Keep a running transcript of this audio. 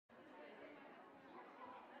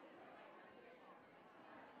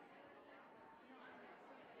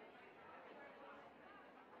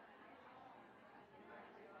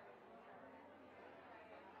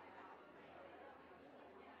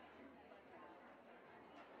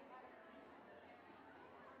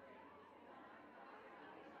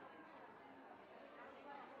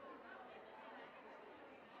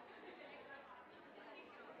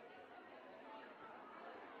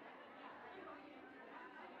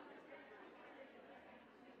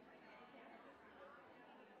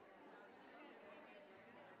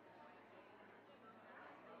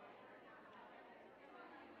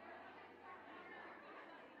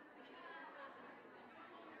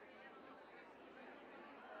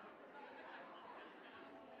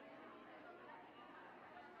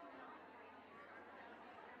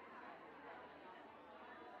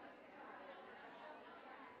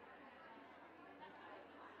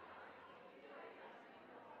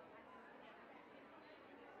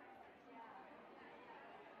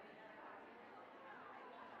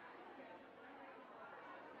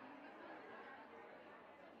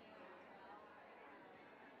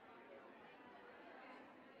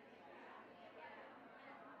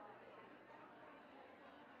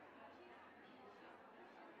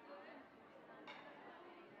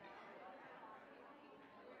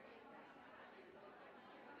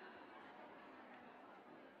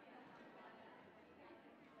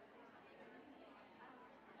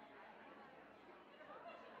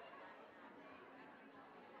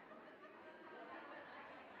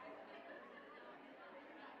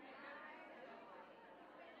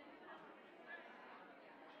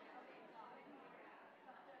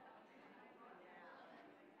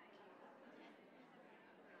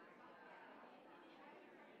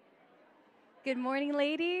Good morning,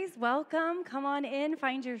 ladies. Welcome. Come on in,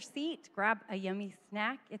 find your seat, grab a yummy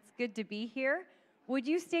snack. It's good to be here. Would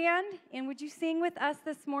you stand and would you sing with us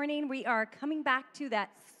this morning? We are coming back to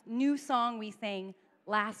that new song we sang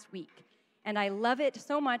last week. And I love it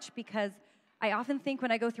so much because I often think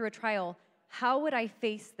when I go through a trial, how would I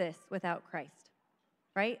face this without Christ?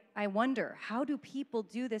 Right? I wonder, how do people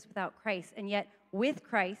do this without Christ? And yet, with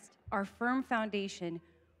Christ, our firm foundation,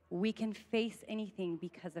 we can face anything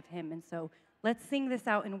because of him. And so let's sing this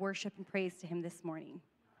out in worship and praise to him this morning.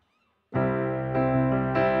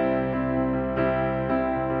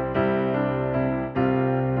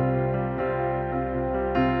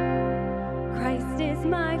 Christ is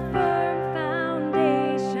my firm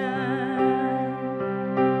foundation,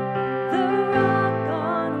 the rock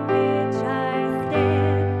on which I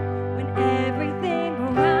stand when everything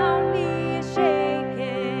around me is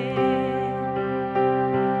shaking.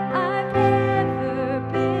 I've never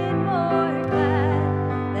been more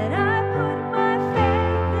glad that I put my faith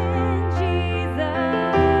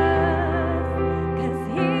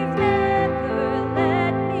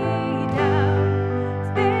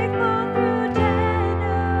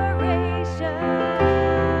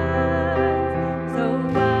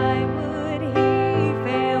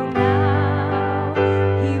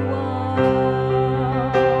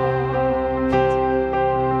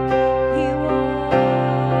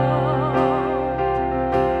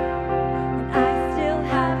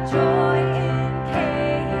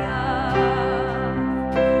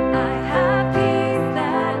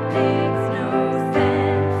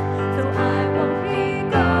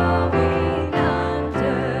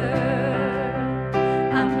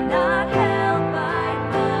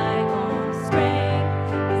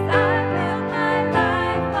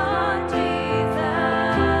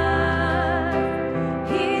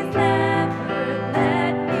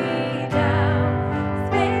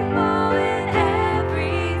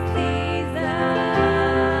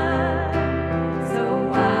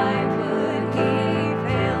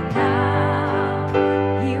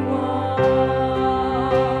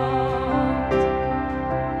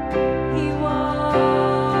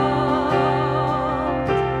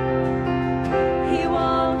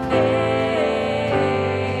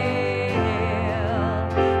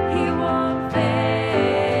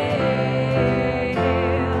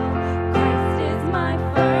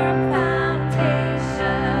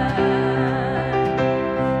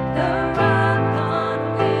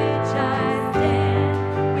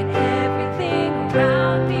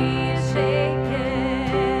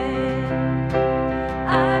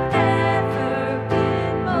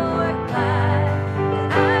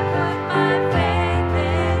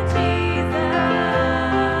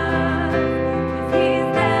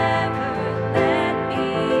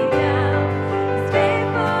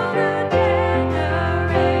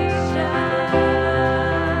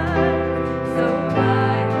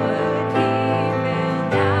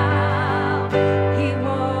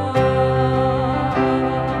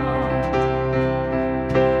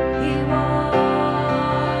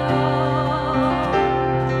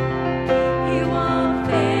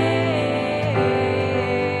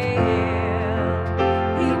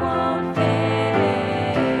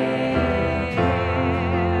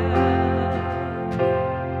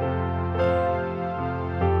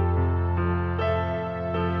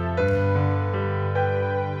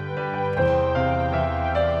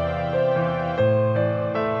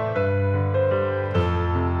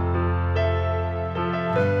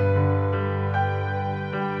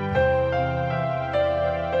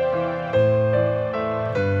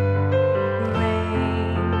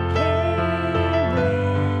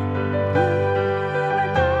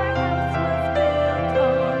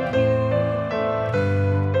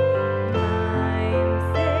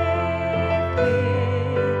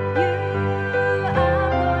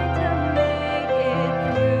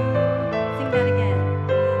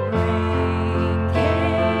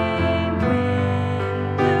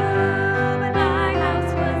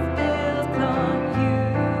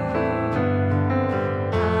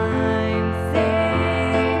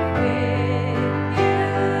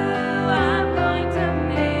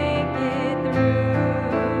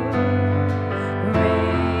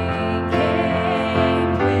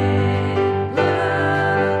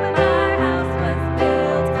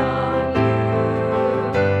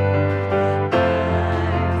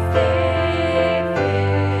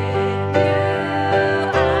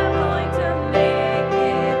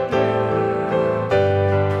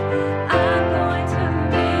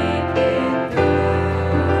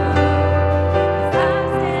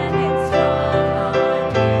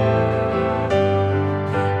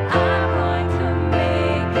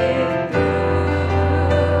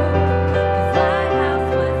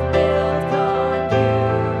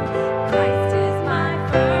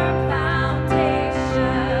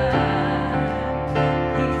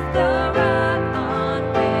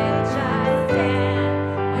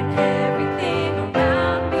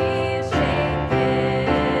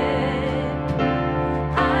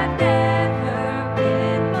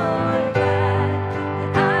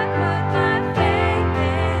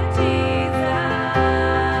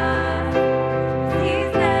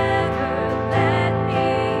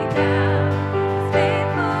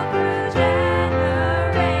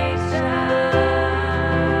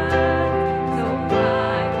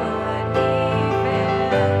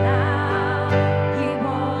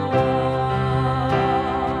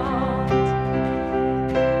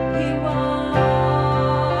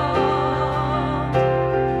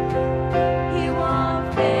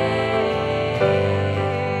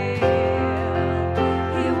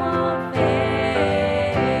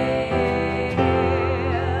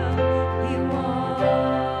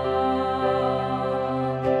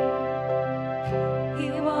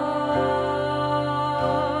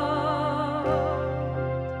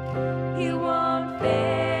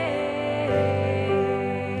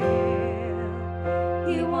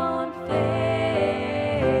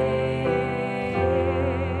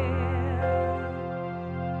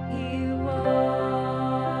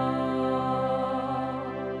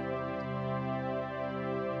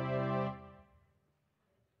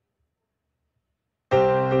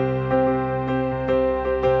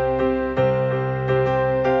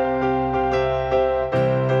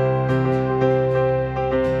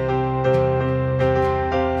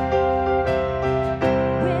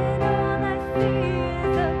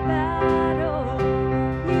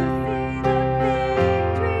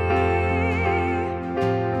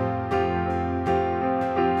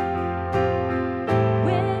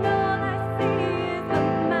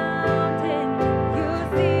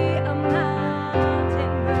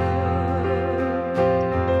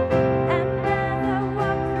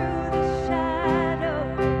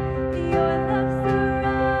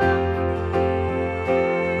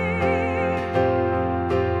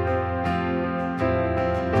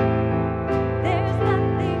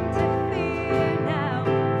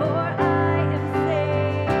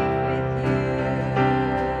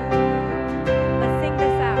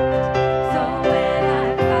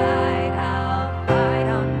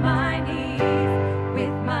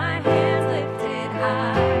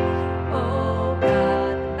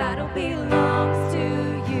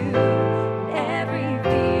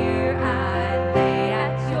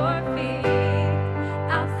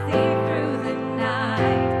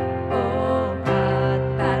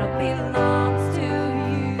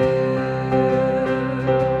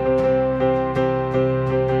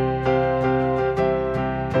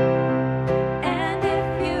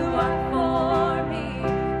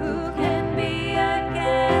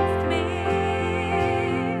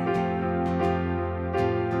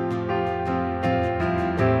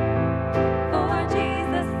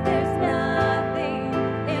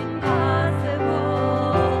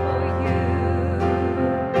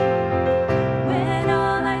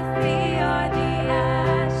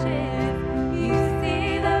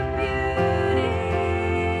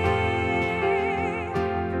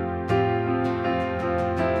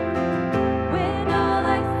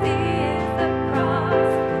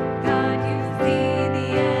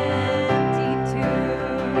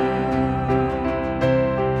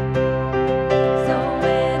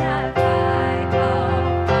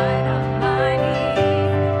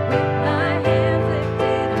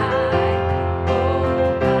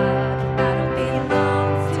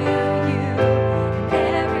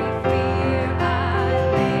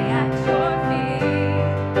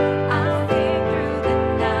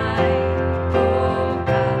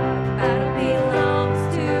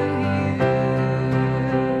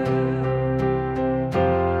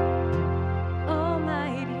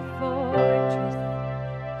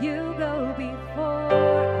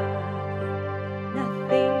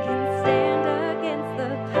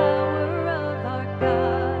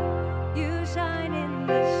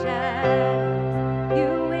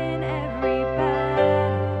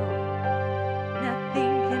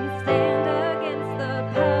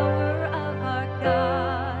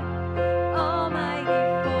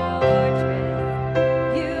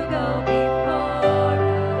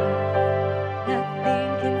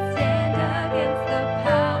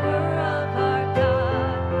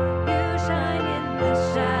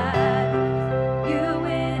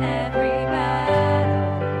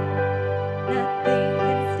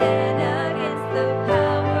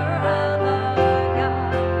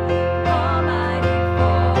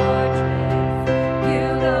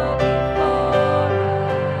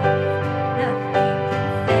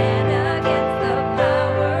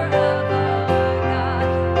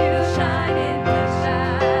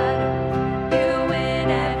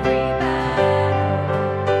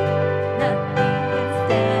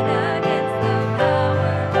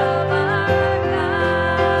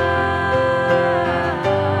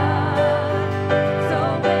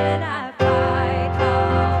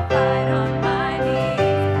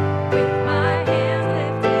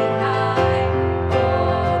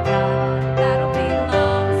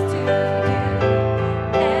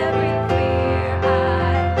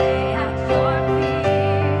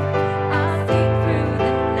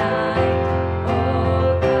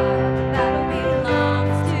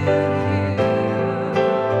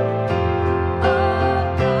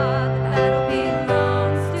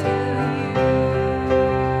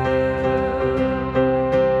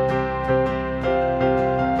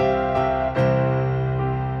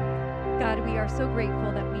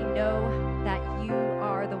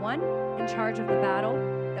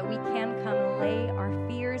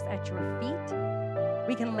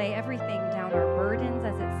We can lay everything down, our burdens,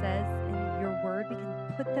 as it says in your word. We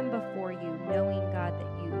can put them before you, knowing, God,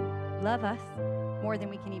 that you love us more than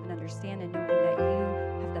we can even understand, and knowing that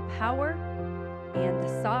you have the power and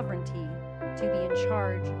the sovereignty to be in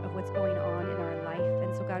charge of what's going on in our life.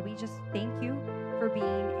 And so, God, we just thank you for being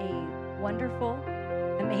a wonderful,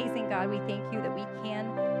 amazing God. We thank you that we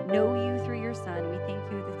can know you through your Son. We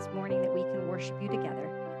thank you this morning that we can worship you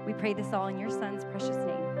together. We pray this all in your Son's precious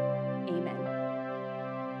name. Amen.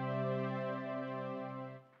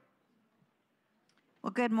 Well,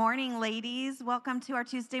 good morning, ladies. Welcome to our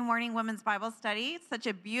Tuesday morning Women's Bible Study. It's such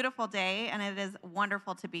a beautiful day, and it is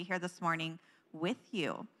wonderful to be here this morning with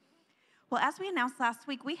you. Well, as we announced last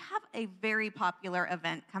week, we have a very popular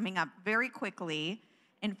event coming up very quickly.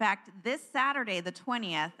 In fact, this Saturday, the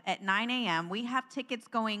 20th at 9 a.m., we have tickets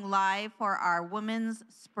going live for our Women's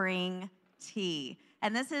Spring Tea.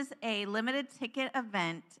 And this is a limited ticket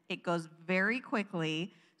event. It goes very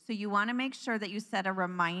quickly. So you want to make sure that you set a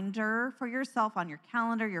reminder for yourself on your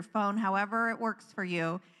calendar, your phone, however it works for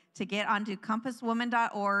you, to get onto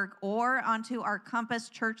compasswoman.org or onto our Compass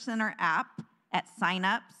Church Center app at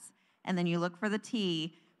signups. And then you look for the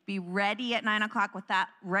tea. Be ready at 9 o'clock with that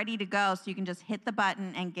ready to go so you can just hit the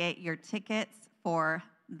button and get your tickets for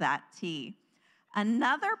that tea.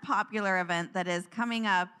 Another popular event that is coming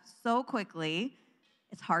up so quickly,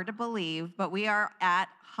 it's hard to believe, but we are at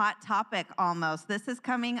Hot Topic almost. This is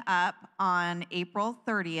coming up on April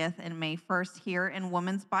 30th and May 1st here in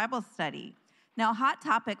Women's Bible Study. Now, Hot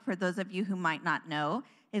Topic, for those of you who might not know,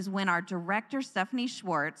 is when our director, Stephanie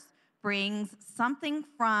Schwartz, brings something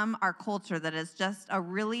from our culture that is just a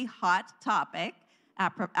really hot topic,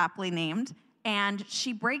 aptly named, and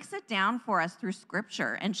she breaks it down for us through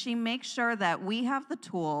Scripture, and she makes sure that we have the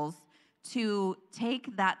tools to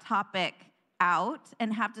take that topic out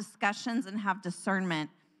and have discussions and have discernment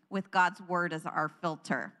with God's Word as our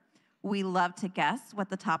filter. We love to guess what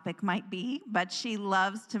the topic might be, but she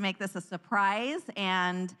loves to make this a surprise,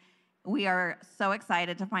 and we are so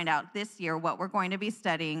excited to find out this year what we're going to be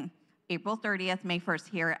studying April 30th, May 1st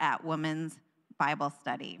here at Women's Bible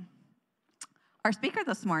Study. Our speaker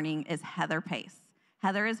this morning is Heather Pace.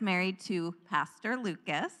 Heather is married to Pastor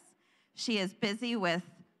Lucas. She is busy with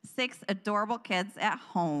 6 adorable kids at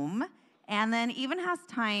home, and then even has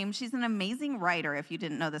time. She's an amazing writer, if you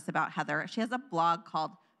didn't know this about Heather. She has a blog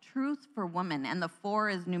called Truth for Women, and the 4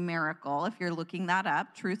 is numerical, if you're looking that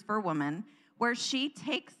up, Truth for Women, where she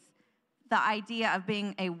takes the idea of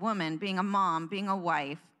being a woman, being a mom, being a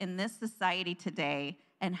wife in this society today,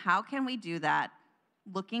 and how can we do that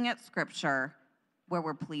looking at Scripture where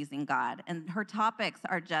we're pleasing God. And her topics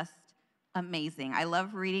are just amazing. I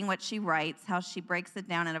love reading what she writes, how she breaks it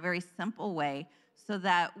down in a very simple way so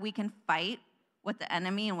that we can fight what the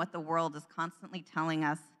enemy and what the world is constantly telling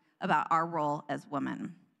us about our role as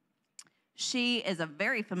women. She is a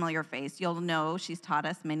very familiar face. You'll know she's taught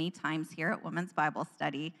us many times here at Women's Bible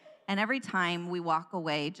Study. And every time we walk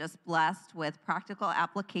away just blessed with practical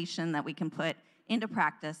application that we can put into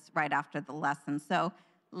practice right after the lesson. So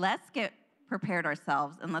let's get prepared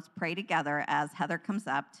ourselves and let's pray together as Heather comes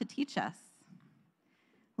up to teach us.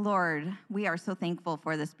 Lord, we are so thankful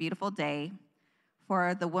for this beautiful day,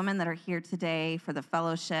 for the women that are here today, for the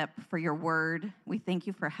fellowship, for your word. We thank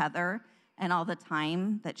you for Heather and all the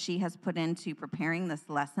time that she has put into preparing this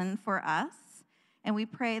lesson for us. And we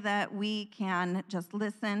pray that we can just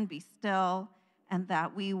listen, be still, and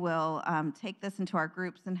that we will take this into our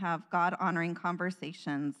groups and have God-honoring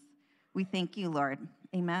conversations. We thank you, Lord.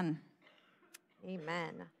 Amen.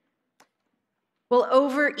 Amen. Well,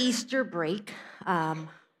 over Easter break,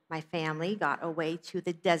 my family got away to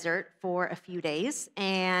the desert for a few days.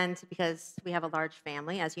 And because we have a large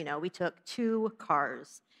family, as you know, we took 2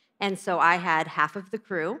 cars. And so I had half of the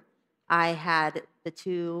crew. I had the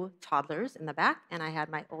 2 toddlers in the back, and I had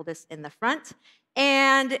my oldest in the front.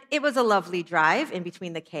 And it was a lovely drive in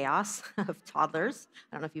between the chaos of toddlers.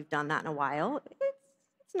 I don't know if you've done that in a while.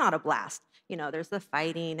 It's not a blast. You know, there's the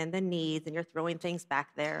fighting and the needs, and you're throwing things back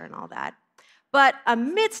there and all that. But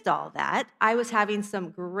amidst all that, I was having some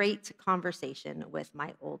great conversation with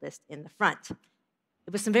my oldest in the front.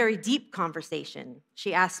 It was some very deep conversation.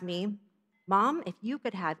 She asked me, "Mom, if you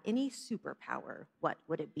could have any superpower, what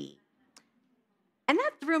would it be?" And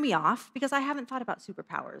that threw me off because I haven't thought about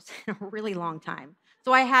superpowers in a really long time.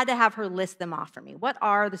 So I had to have her list them off for me. What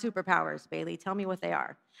are the superpowers, Bailey? Tell me what they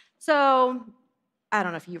are. So I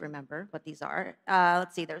don't know if you remember what these are.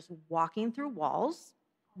 Let's see, there's walking through walls,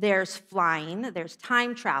 there's flying, there's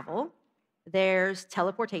time travel, there's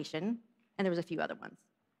teleportation, and there was a few other ones.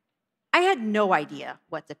 I had no idea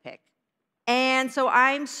what to pick. And so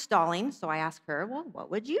I'm stalling, so I asked her, well, what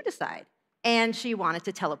would you decide? and she wanted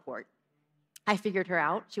to teleport. I figured her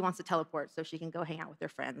out. She wants to teleport so she can go hang out with her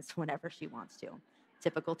friends whenever she wants to.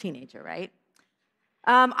 Typical teenager, right?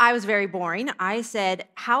 I was very boring. I said,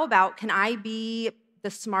 how about, can I be the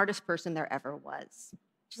smartest person there ever was?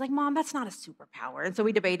 She's like, Mom, that's not a superpower. And so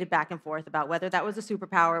we debated back and forth about whether that was a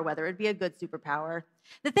superpower, whether it'd be a good superpower.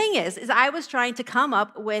 The thing is I was trying to come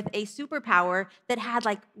up with a superpower that had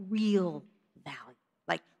like real value,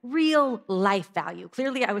 like real life value.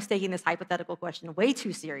 Clearly, I was taking this hypothetical question way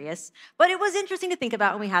too serious, but it was interesting to think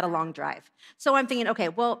about, and we had a long drive. So I'm thinking, okay,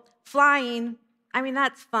 well, flying, I mean,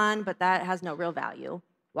 that's fun, but that has no real value.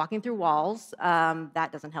 Walking through walls, that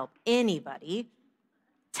doesn't help anybody.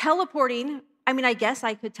 Teleporting, I mean, I guess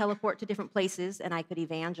I could teleport to different places and I could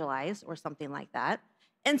evangelize or something like that.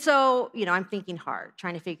 And so, I'm thinking hard,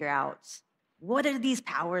 trying to figure out what are these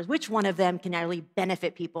powers? Which one of them can really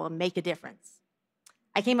benefit people and make a difference?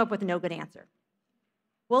 I came up with no good answer.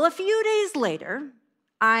 Well, a few days later,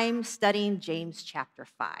 I'm studying James chapter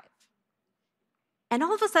 5. And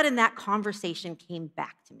all of a sudden, that conversation came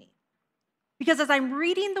back to me. Because as I'm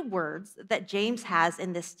reading the words that James has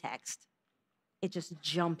in this text, it just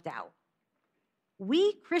jumped out.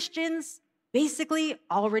 We Christians basically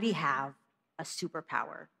already have a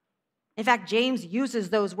superpower. In fact, James uses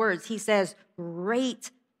those words. He says,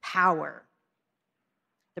 great power.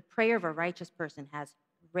 The prayer of a righteous person has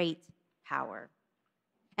great power.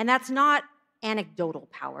 And that's not anecdotal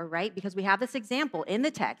power, right? Because we have this example in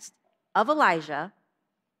the text of Elijah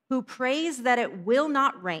who prays that it will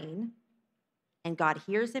not rain, and God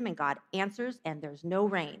hears him and God answers, and there's no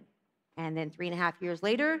rain. And then 3.5 years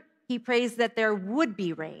later, he prays that there would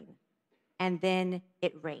be rain, and then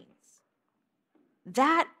it rains.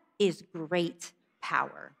 That is great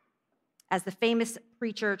power. As the famous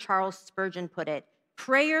preacher Charles Spurgeon put it,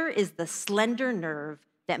 prayer is the slender nerve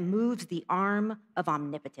that moves the arm of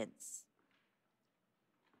omnipotence.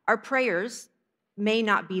 Our prayers may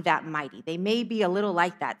not be that mighty. They may be a little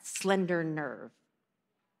like that slender nerve,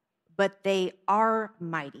 but they are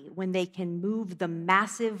mighty when they can move the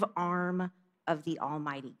massive arm of the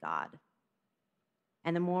Almighty God.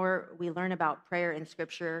 And the more we learn about prayer in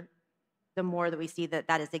Scripture, the more that we see that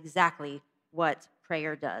that is exactly what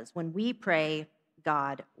prayer does. When we pray,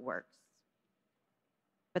 God works.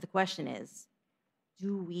 But the question is,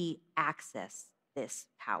 do we access this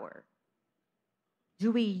power?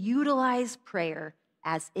 Do we utilize prayer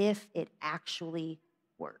as if it actually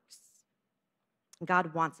works?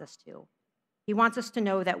 God wants us to. He wants us to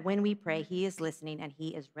know that when we pray, He is listening and He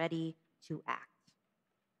is ready to act.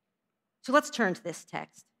 So let's turn to this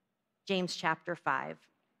text, James chapter 5.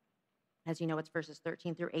 As you know, it's verses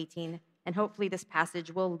 13 through 18. And hopefully this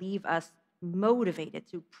passage will leave us motivated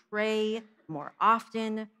to pray more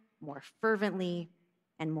often, more fervently,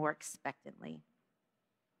 and more expectantly.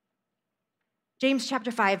 James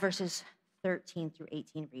chapter 5, verses 13 through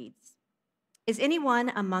 18 reads, "Is anyone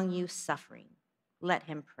among you suffering? Let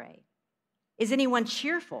him pray. Is anyone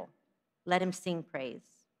cheerful? Let him sing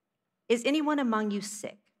praise. Is anyone among you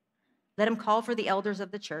sick? Let him call for the elders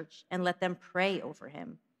of the church and let them pray over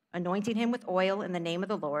him, anointing him with oil in the name of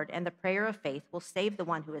the Lord, and the prayer of faith will save the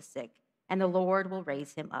one who is sick, and the Lord will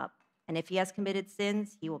raise him up. And if he has committed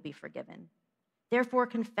sins, he will be forgiven. Therefore,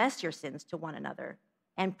 confess your sins to one another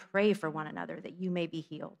and pray for one another that you may be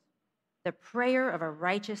healed. The prayer of a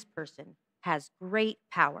righteous person has great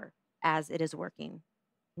power as it is working."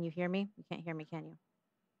 Can you hear me? You can't hear me, can you?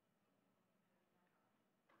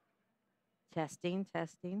 Testing,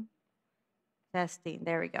 testing, testing.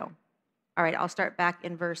 There we go. All right, I'll start back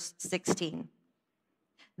in verse 16.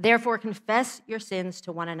 "Therefore, confess your sins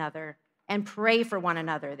to one another and pray for one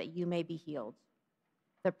another that you may be healed.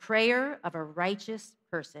 The prayer of a righteous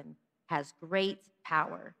person has great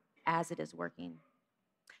power as it is working."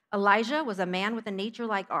 Elijah was a man with a nature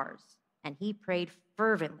like ours, and he prayed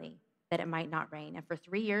fervently that it might not rain. And for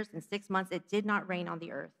 3 years and 6 months, it did not rain on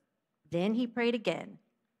the earth. Then he prayed again,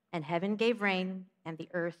 and heaven gave rain, and the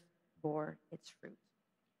earth bore its fruit.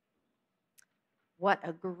 What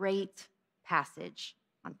a great passage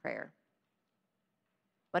on prayer.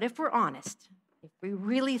 But if we're honest, if we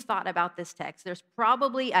really thought about this text, there's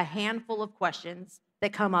probably a handful of questions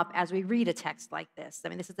that come up as we read a text like this. I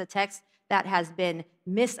mean, this is a text that has been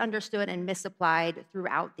misunderstood and misapplied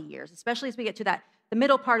throughout the years, especially as we get to the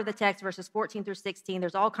middle part of the text, verses 14 through 16.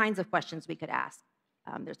 There's all kinds of questions we could ask.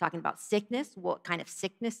 There's talking about sickness. What kind of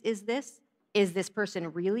sickness is this? Is this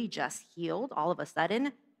person really just healed all of a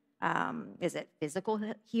sudden? Is it physical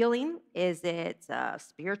healing? Is it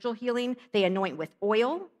spiritual healing? They anoint with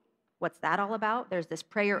oil. What's that all about? There's this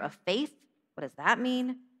prayer of faith. What does that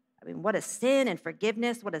mean? I mean, what is sin and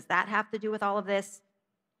forgiveness? What does that have to do with all of this?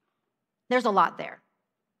 There's a lot there.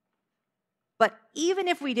 But even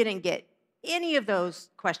if we didn't get any of those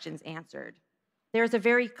questions answered, there's a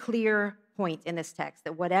very clear point in this text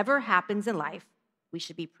that whatever happens in life, we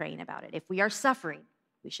should be praying about it. If we are suffering,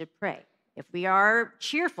 we should pray. If we are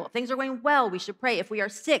cheerful, if things are going well, we should pray. If we are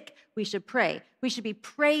sick, we should pray. We should be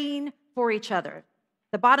praying for each other.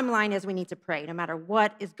 The bottom line is we need to pray no matter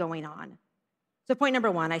what is going on. So point number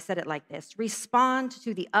one, I said it like this: respond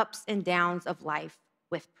to the ups and downs of life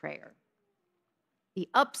with prayer. The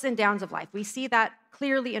ups and downs of life. We see that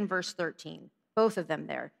clearly in verse 13, both of them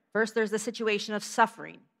there. First, there's the situation of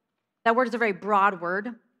suffering. That word is a very broad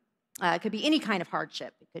word. It could be any kind of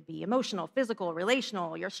hardship. It could be emotional, physical,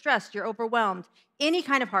 relational. You're stressed, you're overwhelmed. Any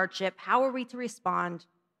kind of hardship. How are we to respond?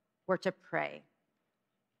 We're to pray.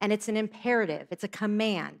 And it's an imperative. It's a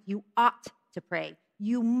command. You ought to pray.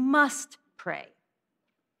 You must pray.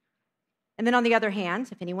 And then on the other hand,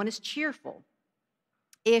 if anyone is cheerful,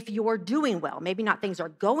 if you're doing well, maybe not things are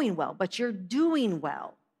going well, but you're doing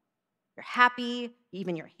well, you're happy,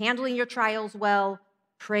 even you're handling your trials well,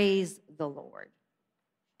 praise the Lord.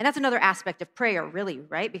 And that's another aspect of prayer, really,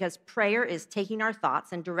 right? Because prayer is taking our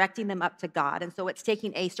thoughts and directing them up to God. And so it's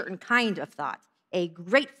taking a certain kind of thought, a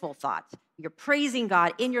grateful thought. You're praising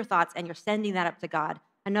God in your thoughts and you're sending that up to God,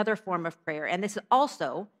 another form of prayer. And this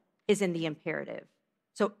also is in the imperative.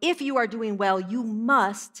 So if you are doing well, you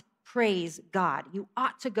must praise God. You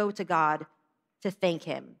ought to go to God to thank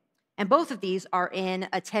him. And both of these are in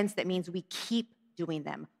a tense that means we keep doing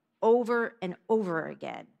them over and over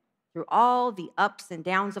again. Through all the ups and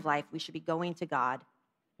downs of life, we should be going to God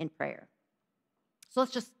in prayer. So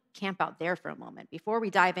let's just camp out there for a moment. Before we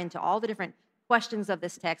dive into all the different questions of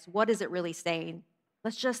this text, what is it really saying?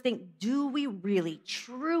 Let's just think, do we really,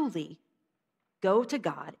 truly go to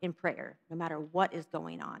God in prayer no matter what is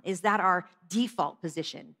going on? Is that our default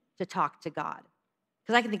position to talk to God?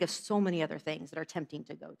 Because I can think of so many other things that are tempting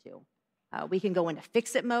to go to. We can go into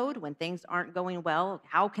fix-it mode when things aren't going well.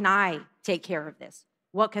 How can I take care of this?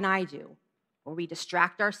 What can I do? Or we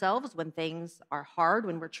distract ourselves when things are hard,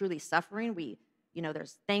 when we're truly suffering.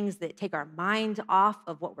 There's things that take our mind off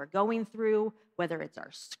of what we're going through, whether it's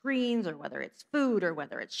our screens or whether it's food or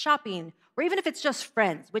whether it's shopping, or even if it's just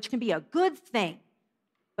friends, which can be a good thing.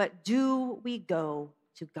 But do we go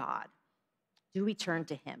to God? Do we turn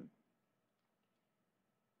to him?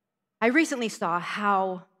 I recently saw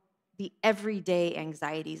how the everyday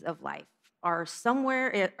anxieties of life are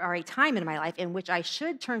a time in my life in which I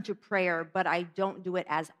should turn to prayer, but I don't do it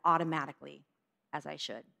as automatically as I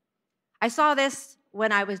should. I saw this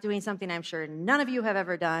when I was doing something I'm sure none of you have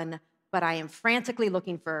ever done, but I am frantically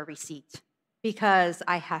looking for a receipt because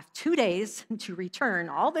I have 2 days to return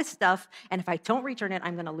all this stuff, and if I don't return it,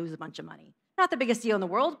 I'm going to lose a bunch of money. Not the biggest deal in the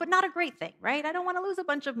world, but not a great thing, right? I don't want to lose a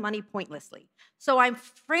bunch of money pointlessly. So I'm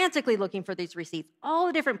frantically looking for these receipts, all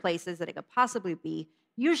the different places that it could possibly be,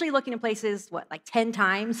 usually looking in places, like 10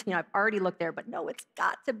 times? I've already looked there, but no, it's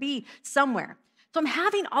got to be somewhere. So I'm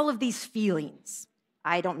having all of these feelings.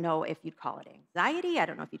 I don't know if you'd call it anxiety. I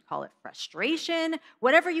don't know if you'd call it frustration.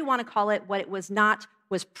 Whatever you want to call it, what it was not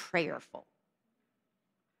was prayerful.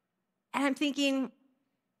 And I'm thinking,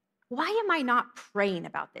 why am I not praying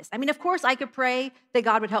about this? I mean, of course, I could pray that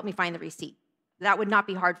God would help me find the receipt. That would not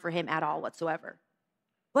be hard for him at all whatsoever.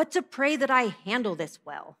 But to pray that I handle this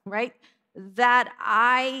well, right? That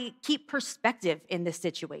I keep perspective in this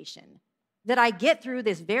situation, that I get through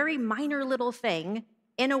this very minor little thing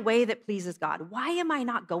in a way that pleases God. Why am I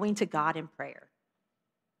not going to God in prayer?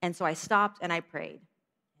 And so I stopped and I prayed.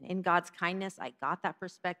 And in God's kindness, I got that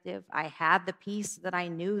perspective. I had the peace that I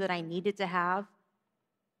knew that I needed to have.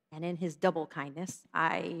 And in his double kindness,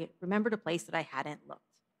 I remembered a place that I hadn't looked,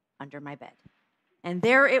 under my bed. And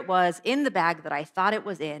there it was in the bag that I thought it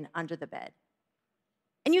was in, under the bed.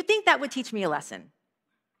 And you'd think that would teach me a lesson.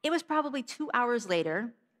 It was probably 2 hours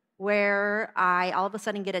later where I all of a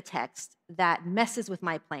sudden get a text that messes with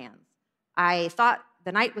my plans. I thought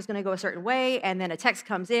the night was going to go a certain way, and then a text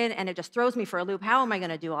comes in, and it just throws me for a loop. How am I going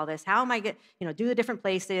to do all this? How am I going to do the different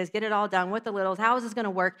places, get it all done with the littles? How is this going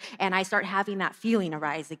to work? And I start having that feeling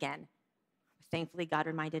arise again. Thankfully, God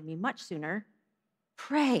reminded me much sooner,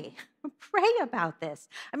 pray about this.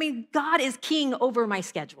 I mean, God is king over my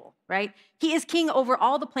schedule, right? He is king over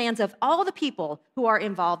all the plans of all the people who are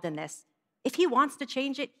involved in this. If he wants to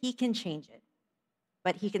change it, he can change it.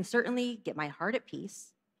 But he can certainly get my heart at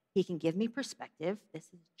peace. He can give me perspective. This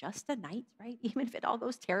is just a night, right? Even if it all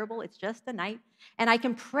goes terrible, it's just a night. And I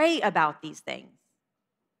can pray about these things.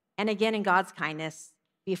 And again, in God's kindness,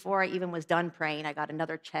 before I even was done praying, I got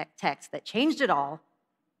another text that changed it all.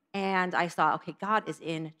 And I saw, okay, God is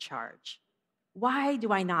in charge. Why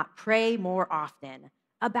do I not pray more often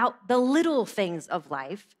about the little things of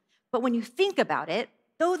life. But when you think about it,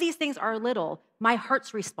 though these things are little, my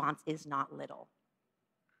heart's response is not little.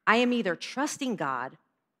 I am either trusting God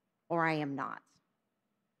or I am not.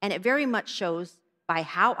 And it very much shows by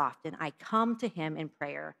how often I come to him in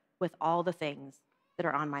prayer with all the things that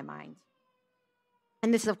are on my mind.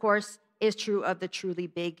 And this, of course, is true of the truly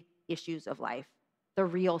big issues of life, the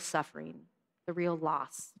real suffering, the real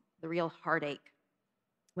loss, the real heartache.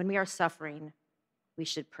 When we are suffering, we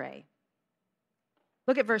should pray.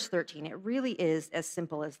 Look at verse 13. It really is as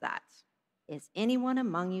simple as that. Is anyone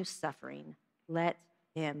among you suffering? Let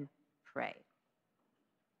him pray.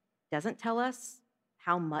 It doesn't tell us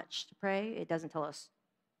how much to pray. It doesn't tell us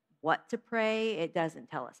what to pray. It doesn't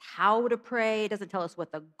tell us how to pray. It doesn't tell us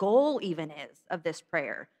what the goal even is of this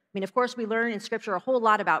prayer. I mean, of course, we learn in Scripture a whole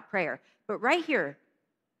lot about prayer. But right here,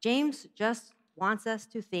 James just wants us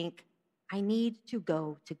to think, I need to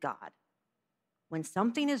go to God. When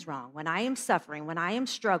something is wrong, when I am suffering, when I am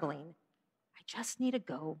struggling, I just need to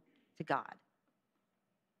go to God.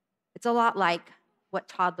 It's a lot like what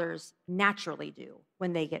toddlers naturally do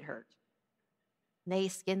when they get hurt. They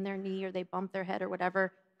skin their knee or they bump their head or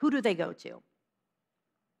whatever. Who do they go to?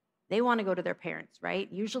 They want to go to their parents, right?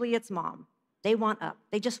 Usually it's mom. They want up.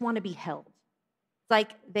 They just want to be held. It's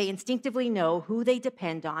like they instinctively know who they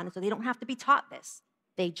depend on, so they don't have to be taught this.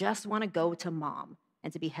 They just want to go to mom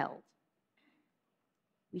and to be held.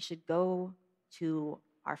 We should go to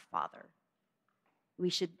our Father. We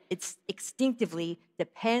should instinctively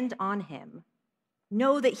depend on him,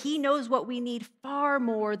 know that he knows what we need far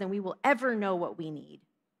more than we will ever know what we need,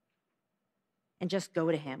 and just go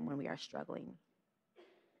to him when we are struggling.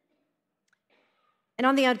 And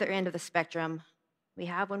on the other end of the spectrum, we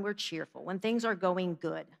have when we're cheerful, when things are going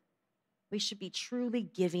good. We should be truly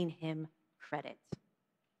giving him credit.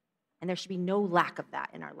 And there should be no lack of that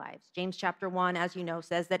in our lives. James chapter 1, as you know,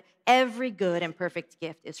 says that every good and perfect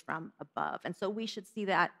gift is from above. And so we should see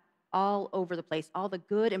that all over the place, all the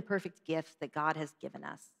good and perfect gifts that God has given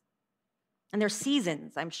us. And there's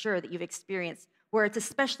seasons, I'm sure, that you've experienced where it's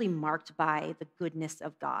especially marked by the goodness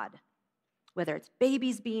of God. Whether it's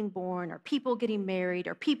babies being born or people getting married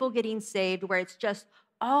or people getting saved, where it's just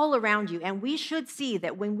all around you. And we should see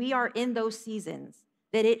that when we are in those seasons,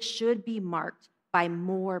 that it should be marked by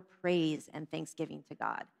more praise and thanksgiving to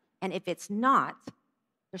God. And if it's not,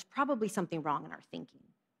 there's probably something wrong in our thinking.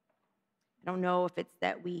 I don't know if it's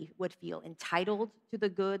that we would feel entitled to the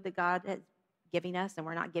good that God is giving us and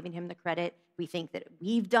we're not giving him the credit. We think that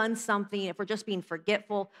we've done something, if we're just being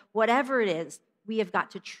forgetful, whatever it is, we have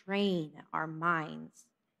got to train our minds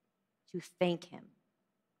to thank him.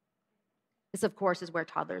 This, of course, is where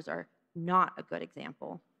toddlers are not a good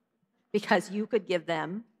example, because you could give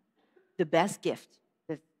them the best gift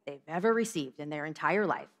that they've ever received in their entire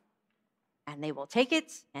life, and they will take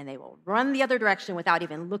it and they will run the other direction without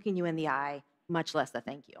even looking you in the eye, much less a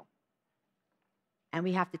thank you. And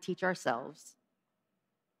we have to teach ourselves,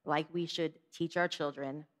 like we should teach our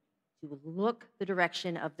children, to look the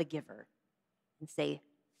direction of the giver and say,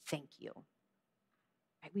 thank you.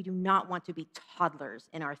 Right? We do not want to be toddlers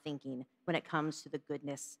in our thinking when it comes to the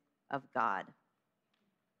goodness of God.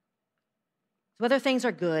 So whether things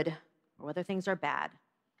are good or whether things are bad,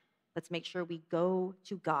 let's make sure we go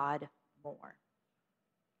to God more.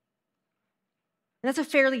 And that's a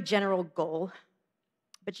fairly general goal,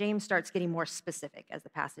 but James starts getting more specific as the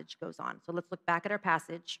passage goes on. So let's look back at our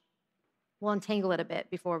passage. We'll untangle it a bit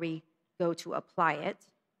before we go to apply it.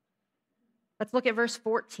 Let's look at verse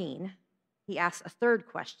 14. He asks a third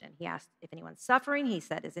question. He asked if anyone's suffering. He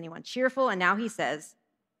said, is anyone cheerful? And now he says,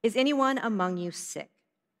 is anyone among you sick?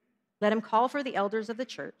 Let him call for the elders of the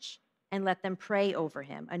church and let them pray over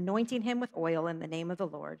him, anointing him with oil in the name of the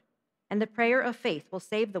Lord. And the prayer of faith will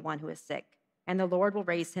save the one who is sick, and the Lord will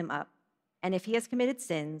raise him up. And if he has committed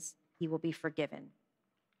sins, he will be forgiven.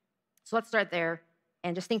 So let's start there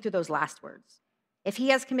and just think through those last words. If he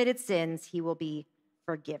has committed sins, he will be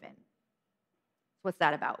forgiven. What's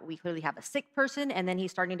that about? We clearly have a sick person, and then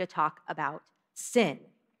he's starting to talk about sin.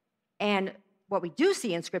 And what we do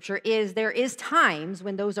see in Scripture is there is times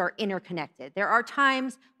when those are interconnected. There are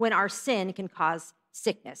times when our sin can cause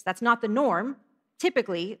sickness. That's not the norm.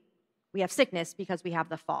 Typically, we have sickness because we have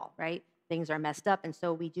the fall, right? Things are messed up, and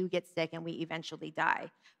so we do get sick, and we eventually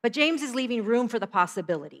die. But James is leaving room for the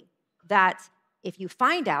possibility that if you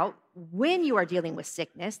find out when you are dealing with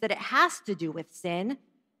sickness that it has to do with sin,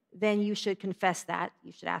 then you should confess that,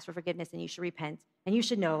 you should ask for forgiveness, and you should repent, and you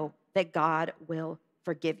should know that God will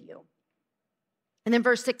forgive you. And then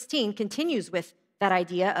verse 16 continues with that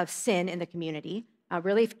idea of sin in the community.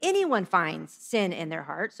 Really, if anyone finds sin in their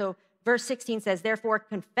heart, so verse 16 says, therefore,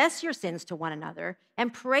 confess your sins to one another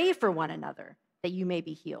and pray for one another that you may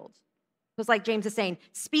be healed. So it's like James is saying,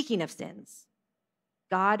 speaking of sins,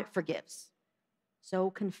 God forgives. So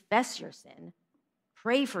confess your sin,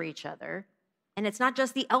 pray for each other. And it's not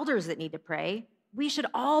just the elders that need to pray. We should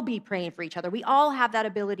all be praying for each other. We all have that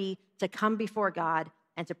ability to come before God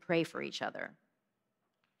and to pray for each other.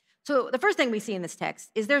 So the first thing we see in this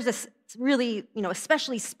text is there's this really,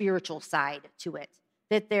 especially spiritual side to it,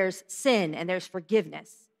 that there's sin and there's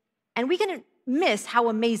forgiveness. And we can miss how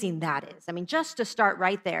amazing that is. I mean, just to start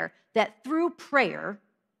right there, that through prayer,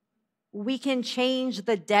 we can change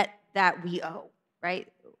the debt that we owe, right?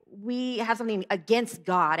 We have something against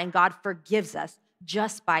God, and God forgives us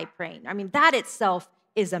just by praying. I mean, that itself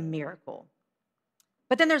is a miracle.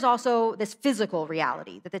 But then there's also this physical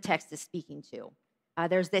reality that the text is speaking to.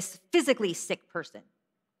 There's this physically sick person.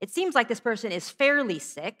 It seems like this person is fairly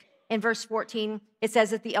sick. In verse 14, it says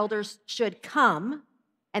that the elders should come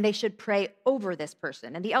and they should pray over this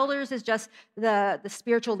person. And the elders is just the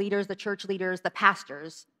spiritual leaders, the church leaders, the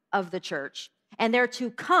pastors of the church. And they're to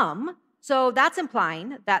come. So that's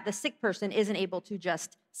implying that the sick person isn't able to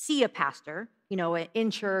just see a pastor, in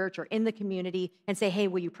church or in the community and say, hey,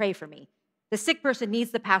 will you pray for me? The sick person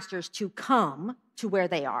needs the pastors to come to where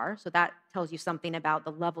they are. So that tells you something about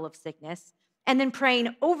the level of sickness. And then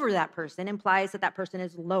praying over that person implies that that person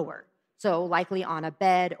is lower, so likely on a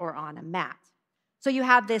bed or on a mat. So you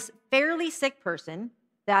have this fairly sick person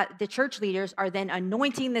that the church leaders are then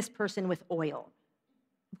anointing this person with oil.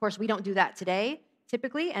 Of course, we don't do that today,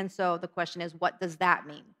 typically, and so the question is, what does that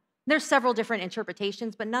mean? There's several different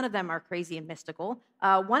interpretations, but none of them are crazy and mystical.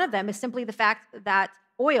 One of them is simply the fact that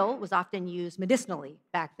oil was often used medicinally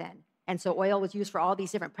back then. And so oil was used for all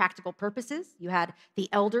these different practical purposes. You had the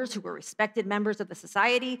elders who were respected members of the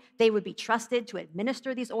society. They would be trusted to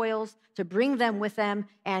administer these oils, to bring them with them,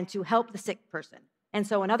 and to help the sick person. And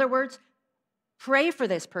so in other words, pray for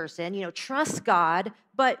this person, trust God,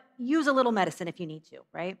 but use a little medicine if you need to,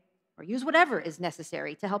 right? Or use whatever is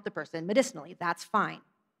necessary to help the person medicinally. That's fine.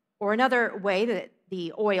 Or another way that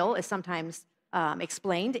the oil is sometimes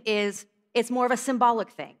explained is it's more of a symbolic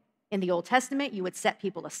thing. In the Old Testament, you would set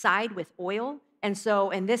people aside with oil. And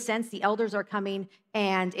so in this sense, the elders are coming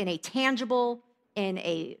and in a tangible, in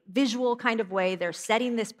a visual kind of way, they're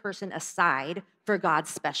setting this person aside for God's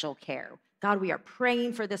special care. God, we are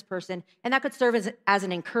praying for this person. And that could serve as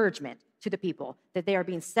an encouragement to the people that they are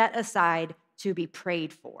being set aside to be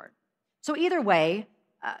prayed for. So either way,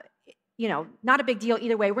 not a big deal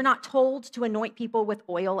either way. We're not told to anoint people with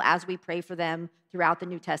oil as we pray for them throughout the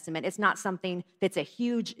New Testament. It's not something that's a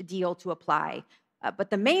huge deal to apply. But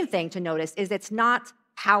the main thing to notice is it's not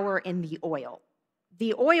power in the oil.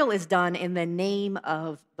 The oil is done in the name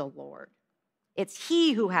of the Lord. It's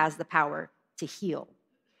He who has the power to heal.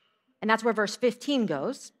 And that's where verse 15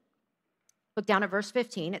 goes. Look down at verse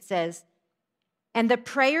 15. It says, and the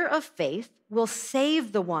prayer of faith will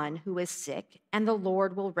save the one who is sick, and the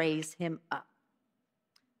Lord will raise him up.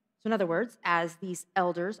 So in other words, as these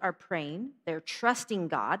elders are praying, they're trusting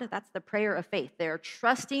God. That's the prayer of faith. They're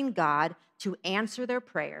trusting God to answer their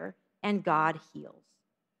prayer, and God heals.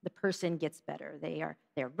 The person gets better.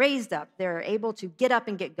 They're raised up. They're able to get up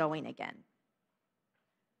and get going again.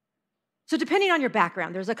 So depending on your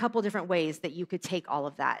background, there's a couple different ways that you could take all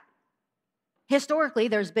of that. Historically,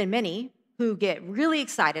 there's been many who get really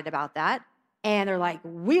excited about that. And they're like,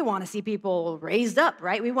 we want to see people raised up,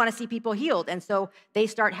 right? We want to see people healed. And so they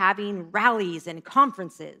start having rallies and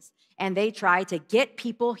conferences, and they try to get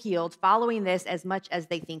people healed following this as much as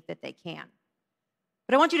they think that they can.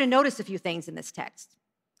 But I want you to notice a few things in this text.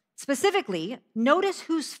 Specifically, notice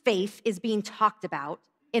whose faith is being talked about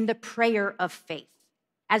in the prayer of faith.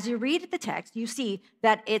 As you read the text, you see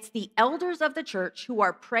that it's the elders of the church who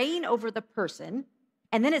are praying over the person.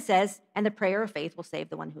 And then it says, and the prayer of faith will save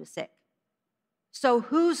the one who is sick. So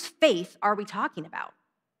whose faith are we talking about?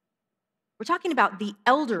 We're talking about the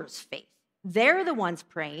elders' faith. They're the ones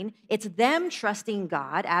praying. It's them trusting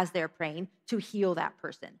God as they're praying to heal that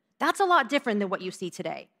person. That's a lot different than what you see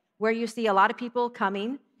today, where you see a lot of people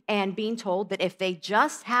coming and being told that if they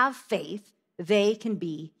just have faith, they can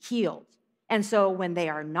be healed. And so when they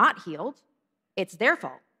are not healed, it's their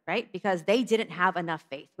fault, right? Because they didn't have enough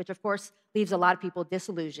faith, which of course leaves a lot of people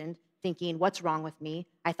disillusioned, thinking, what's wrong with me?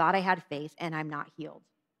 I thought I had faith and I'm not healed.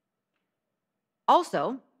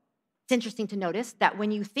 Also, it's interesting to notice that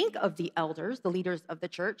when you think of the elders, the leaders of the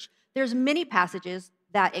church, there's many passages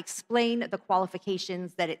that explain the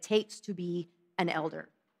qualifications that it takes to be an elder.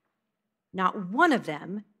 Not one of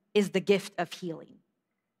them is the gift of healing.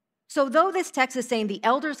 So though this text is saying the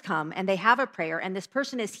elders come and they have a prayer and this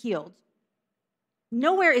person is healed,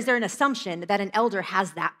 nowhere is there an assumption that an elder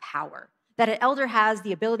has that power, that an elder has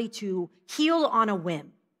the ability to heal on a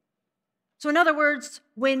whim. So in other words,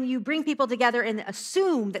 when you bring people together and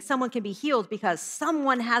assume that someone can be healed because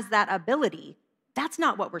someone has that ability, that's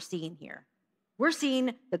not what we're seeing here. We're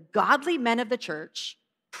seeing the godly men of the church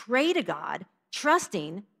pray to God,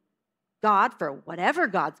 trusting God for whatever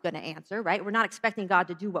God's going to answer, right? We're not expecting God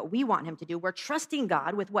to do what we want him to do. We're trusting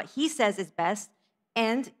God with what he says is best.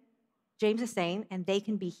 And James is saying, and they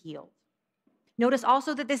can be healed. Notice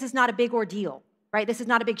also that this is not a big ordeal, right? This is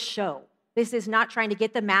not a big show. This is not trying to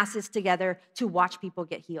get the masses together to watch people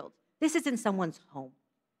get healed. This is in someone's home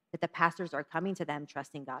that the pastors are coming to them,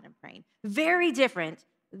 trusting God and praying. Very different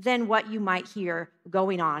than what you might hear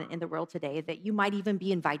going on in the world today that you might even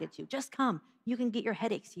be invited to. Just come. You can get your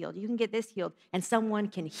headaches healed. You can get this healed, and someone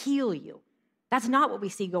can heal you. That's not what we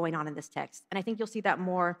see going on in this text. And I think you'll see that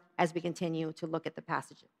more as we continue to look at the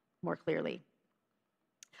passage more clearly.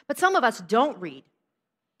 But some of us don't read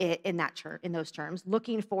it in those terms,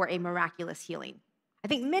 looking for a miraculous healing. I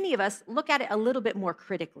think many of us look at it a little bit more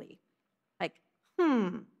critically. Like,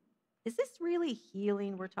 is this really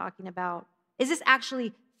healing we're talking about? Is this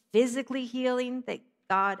actually physically healing that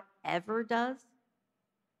God ever does?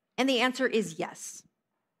 And the answer is yes.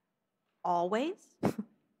 Always?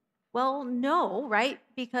 Well, no, right?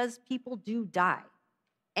 Because people do die.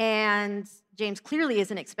 And James clearly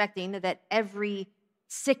isn't expecting that every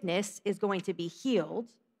sickness is going to be healed,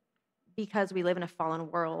 because we live in a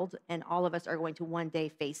fallen world and all of us are going to one day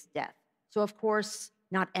face death. So of course,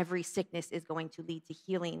 not every sickness is going to lead to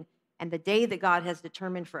healing. And the day that God has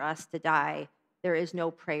determined for us to die, there is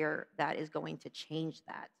no prayer that is going to change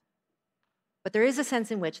that. But there is a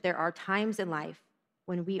sense in which there are times in life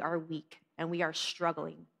when we are weak and we are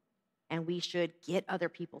struggling, and we should get other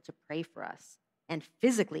people to pray for us. And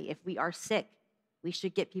physically, if we are sick, we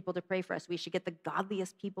should get people to pray for us. We should get the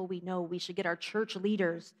godliest people we know. We should get our church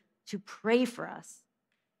leaders to pray for us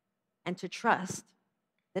and to trust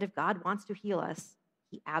that if God wants to heal us,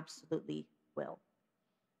 he absolutely will.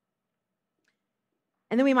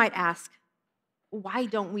 And then we might ask, why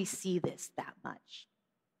don't we see this that much?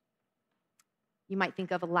 You might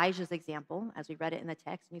think of Elijah's example as we read it in the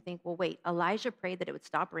text, and you think, well, wait, Elijah prayed that it would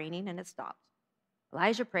stop raining, and it stopped.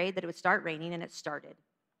 Elijah prayed that it would start raining, and it started.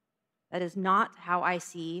 That is not how I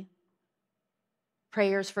see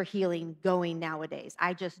prayers for healing going nowadays.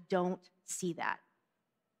 I just don't see that.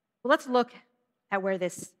 Well, let's look at where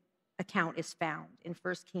this account is found in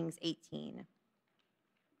 1 Kings 18.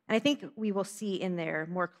 And I think we will see in there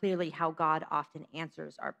more clearly how God often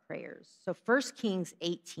answers our prayers. So 1 Kings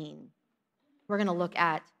 18, we're going to look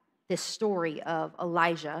at this story of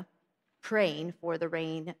Elijah praying for the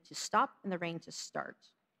rain to stop and the rain to start.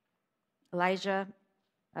 Elijah,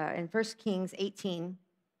 in 1 Kings 18,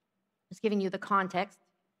 just giving you the context,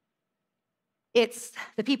 it's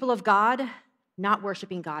the people of God not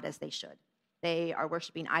worshiping God as they should. They are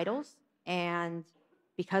worshiping idols, and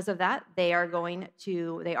because of that, they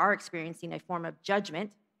are experiencing a form of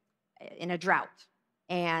judgment in a drought.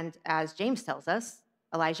 And as James tells us,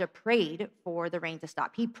 Elijah prayed for the rain to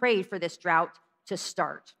stop. He prayed for this drought to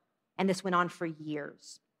start, and this went on for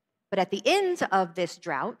years. But at the end of this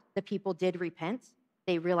drought, the people did repent.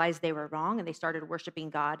 They realized they were wrong, and they started worshiping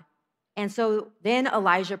God. And so then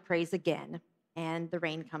Elijah prays again, and the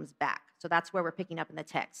rain comes back. So that's where we're picking up in the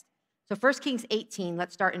text. So 1 Kings 18,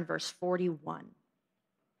 let's start in verse 41. It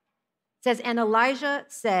says, and Elijah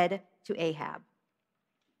said to Ahab,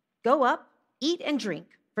 go up, eat and drink,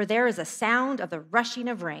 for there is a sound of the rushing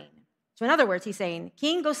of rain. So in other words, he's saying,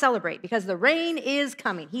 King, go celebrate because the rain is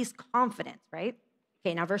coming. He's confident, right?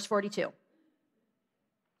 Okay, now verse 42.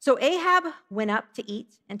 So Ahab went up to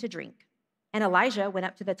eat and to drink, and Elijah went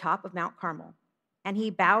up to the top of Mount Carmel, and he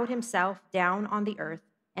bowed himself down on the earth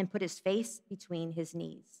and put his face between his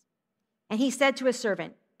knees. And he said to his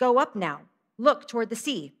servant, go up now, look toward the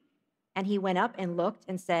sea. And he went up and looked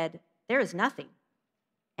and said, there is nothing.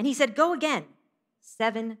 And he said, go again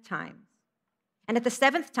 7 times. And at the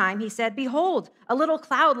 7th time he said, behold, a little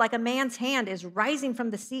cloud like a man's hand is rising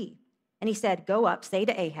from the sea. And he said, go up, say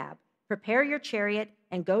to Ahab, prepare your chariot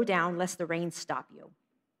and go down, lest the rain stop you.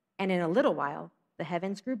 And in a little while, the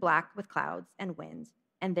heavens grew black with clouds and wind,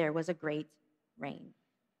 and there was a great rain.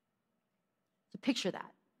 So picture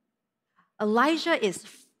that. Elijah is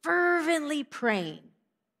fervently praying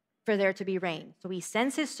for there to be rain. So he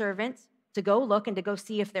sends his servant to go look and to go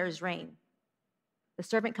see if there's rain. The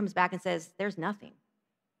servant comes back and says, there's nothing.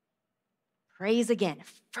 Prays again,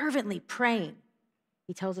 fervently praying.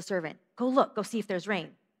 He tells the servant, go look, go see if there's rain.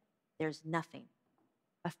 There's nothing.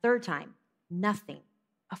 A 3rd time, nothing.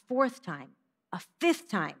 A 4th time, a 5th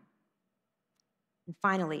time, And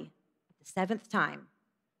finally, the seventh time,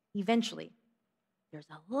 eventually, there's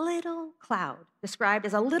a little cloud, described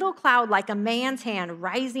as a little cloud like a man's hand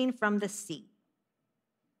rising from the sea.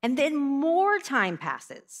 And then more time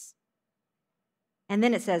passes. And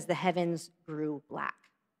then it says the heavens grew black.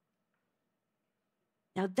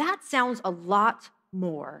 Now that sounds a lot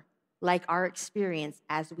more like our experience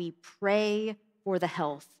as we pray for the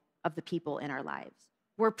health of the people in our lives.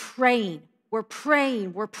 We're praying, we're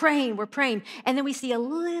praying, we're praying, we're praying, and then we see a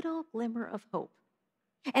little glimmer of hope.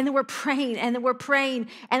 And then we're praying, and then we're praying,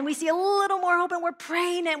 and we see a little more hope, and we're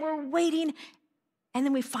praying, and we're waiting, and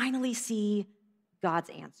then we finally see God's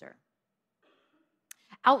answer.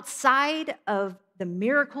 Outside of the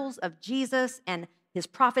miracles of Jesus and his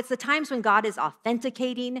prophets, the times when God is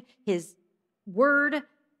authenticating his word,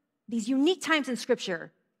 these unique times in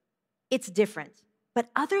Scripture, it's different. But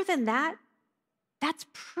other than that, that's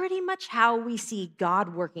pretty much how we see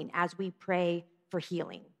God working as we pray for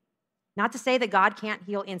healing. Not to say that God can't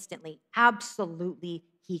heal instantly. Absolutely,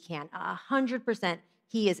 he can. 100%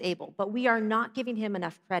 he is able. But we are not giving him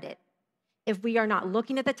enough credit if we are not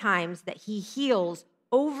looking at the times that he heals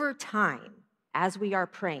over time as we are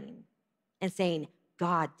praying and saying,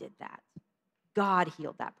 God did that. God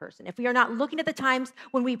healed that person. If we are not looking at the times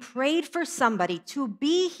when we prayed for somebody to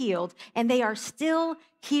be healed and they are still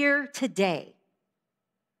here today,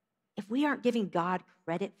 if we aren't giving God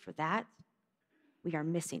credit for that, we are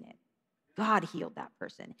missing it. God healed that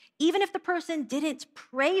person. Even if the person didn't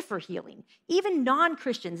pray for healing, even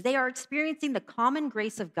non-Christians, they are experiencing the common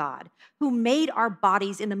grace of God who made our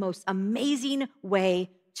bodies in the most amazing way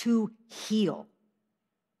to heal.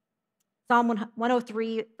 Psalm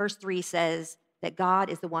 103, verse 3 says that God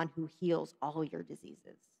is the one who heals all your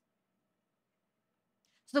diseases.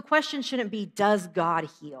 So the question shouldn't be, does God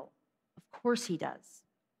heal? Of course he does.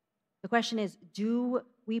 The question is, do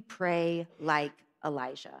we pray like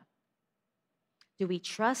Elijah? Do we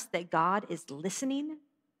trust that God is listening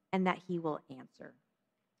and that he will answer?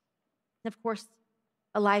 And of course,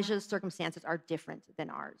 Elijah's circumstances are different than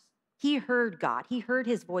ours. He heard God. He heard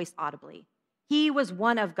his voice audibly. He was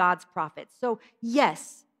one of God's prophets. So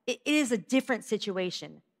yes, it is a different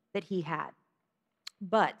situation that he had.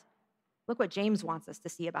 But look what James wants us to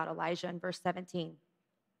see about Elijah in verse 17.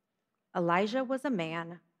 Elijah was a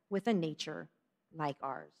man with a nature like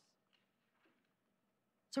ours.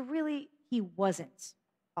 So really, he wasn't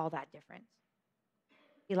all that different.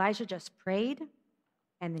 Elijah just prayed,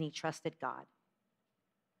 and then he trusted God.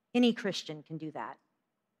 Any Christian can do that.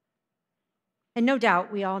 And no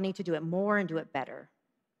doubt, we all need to do it more and do it better.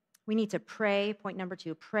 We need to pray, point number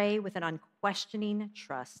 2, pray with an unquestioning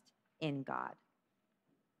trust in God.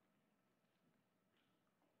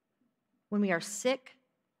 When we are sick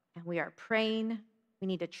and we are praying, we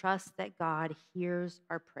need to trust that God hears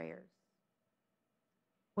our prayers.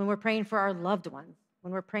 When we're praying for our loved ones,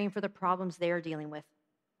 when we're praying for the problems they are dealing with,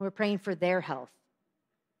 when we're praying for their health,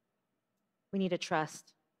 we need to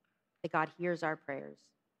trust that God hears our prayers.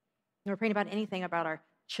 When we're praying about anything, about our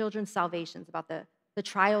children's salvations, about the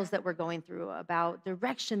trials that we're going through, about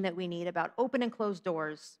direction that we need, about open and closed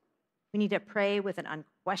doors, we need to pray with an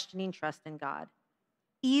unquestioning trust in God,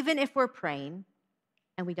 even if we're praying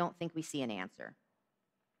and we don't think we see an answer.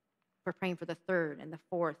 We're praying for the third and the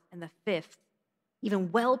fourth and the fifth,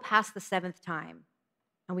 even well past the seventh time,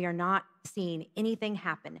 and we are not seeing anything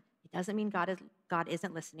happen. It doesn't mean God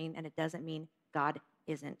isn't listening, and it doesn't mean God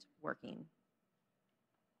isn't working.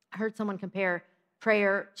 I heard someone compare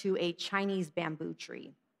prayer to a Chinese bamboo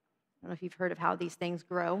tree. I don't know if you've heard of how these things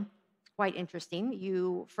grow. It's quite interesting.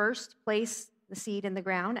 You first place the seed in the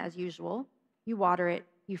ground as usual. You water it,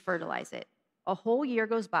 you fertilize it. A whole year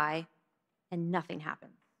goes by, and nothing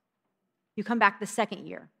happens. You come back the second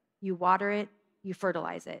year. You water it, you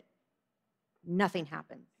fertilize it. Nothing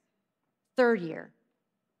happens. Third year,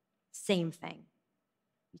 same thing.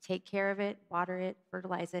 You take care of it, water it,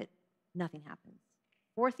 fertilize it, nothing happens.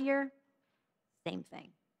 Fourth year, same thing.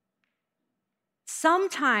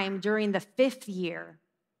 Sometime during the fifth year,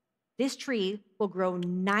 this tree will grow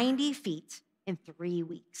 90 feet in 3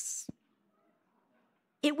 weeks.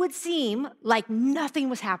 It would seem like nothing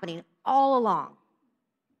was happening all along.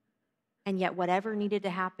 And yet whatever needed to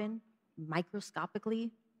happen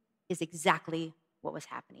microscopically is exactly what was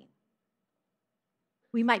happening.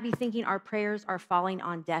 We might be thinking our prayers are falling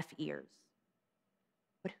on deaf ears.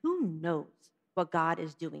 But who knows what God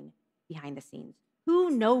is doing behind the scenes?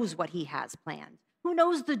 Who knows what he has planned? Who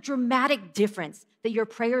knows the dramatic difference that your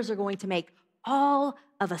prayers are going to make all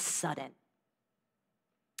of a sudden?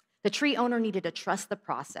 The tree owner needed to trust the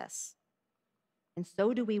process. And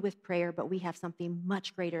so do we with prayer, but we have something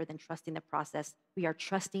much greater than trusting the process. We are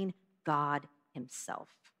trusting God himself.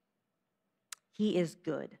 He is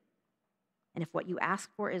good. And if what you ask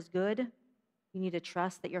for is good, you need to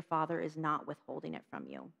trust that your Father is not withholding it from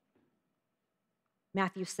you.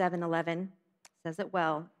 Matthew 7:11 says it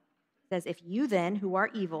well. It says, if you then, who are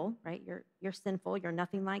evil, right, you're sinful, you're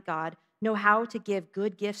nothing like God, know how to give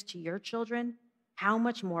good gifts to your children, how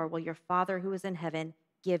much more will your Father who is in heaven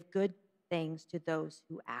give good things to those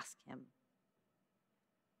who ask him?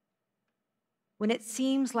 When it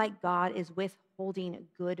seems like God is withholding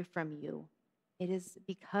good from you, it is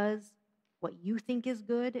because what you think is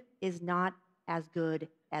good is not as good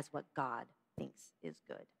as what God thinks is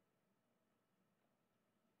good.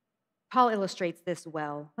 Paul illustrates this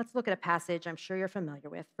well. Let's look at a passage I'm sure you're familiar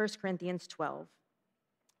with, 1 Corinthians 12.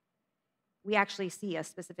 We actually see a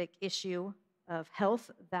specific issue of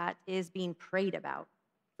health that is being prayed about.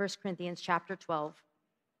 1 Corinthians chapter 12.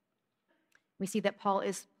 We see that Paul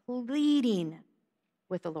is pleading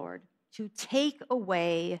with the Lord to take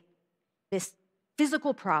away this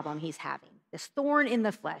physical problem he's having, this thorn in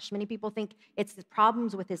the flesh. Many people think it's the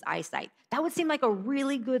problems with his eyesight. That would seem like a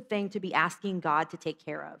really good thing to be asking God to take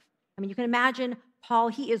care of. I mean, you can imagine Paul,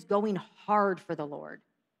 he is going hard for the Lord.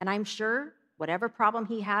 And I'm sure whatever problem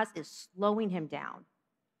he has is slowing him down.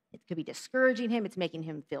 It could be discouraging him. It's making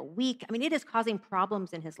him feel weak. I mean, it is causing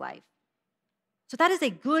problems in his life. So that is a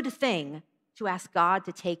good thing to ask God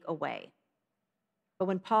to take away. But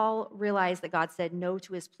when Paul realized that God said no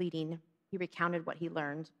to his pleading, he recounted what he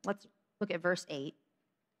learned. Let's look at verse 8. It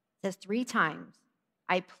says, 3 times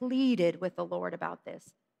I pleaded with the Lord about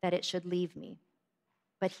this, that it should leave me.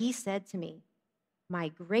 But he said to me, my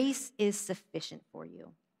grace is sufficient for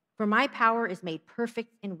you, for my power is made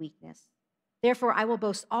perfect in weakness. Therefore, I will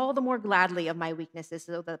boast all the more gladly of my weaknesses,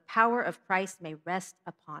 so the power of Christ may rest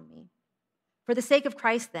upon me. For the sake of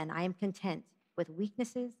Christ, then, I am content with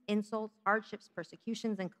weaknesses, insults, hardships,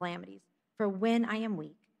 persecutions, and calamities. For when I am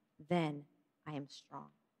weak, then I am strong.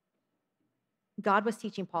 God was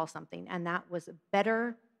teaching Paul something, and that was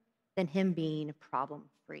better than him being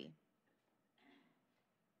problem-free.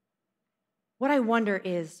 What I wonder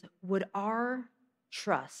is, would our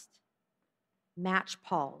trust match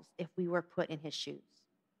Paul's if we were put in his shoes?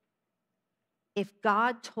 If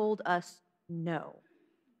God told us no,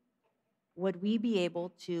 would we be able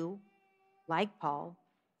to, like Paul,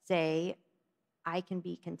 say, I can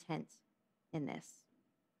be content in this?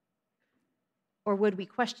 Or would we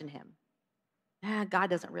question him?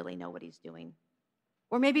 God doesn't really know what he's doing.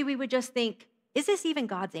 Or maybe we would just think, is this even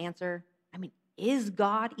God's answer? I mean, is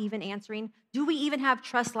God even answering? Do we even have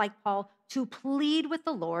trust like Paul to plead with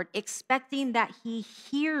the Lord, expecting that he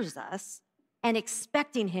hears us and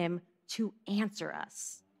expecting him to answer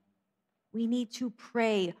us? We need to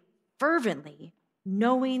pray fervently,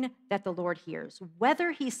 knowing that the Lord hears,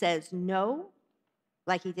 whether he says no,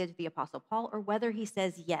 like he did to the Apostle Paul, or whether he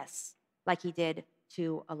says yes, like he did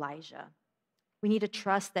to Elijah. We need to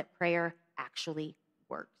trust that prayer actually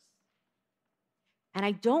works. And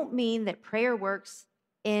I don't mean that prayer works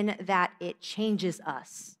in that it changes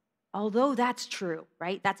us. Although that's true,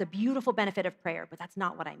 right? That's a beautiful benefit of prayer, but that's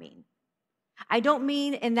not what I mean. I don't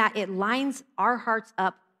mean in that it lines our hearts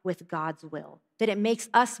up with God's will, that it makes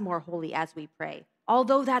us more holy as we pray.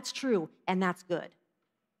 Although that's true, and that's good.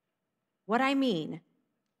 What I mean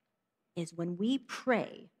is when we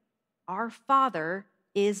pray, our Father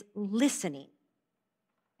is listening,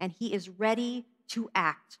 and he is ready to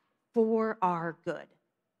act for our good.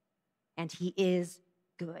 And he is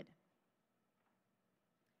good.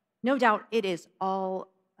 No doubt it is all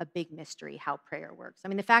a big mystery how prayer works. I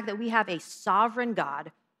mean, the fact that we have a sovereign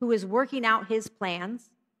God who is working out his plans,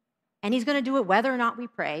 and he's going to do it whether or not we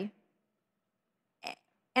pray.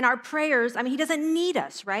 And our prayers, I mean, he doesn't need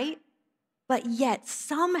us, right? But yet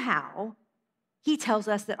somehow he tells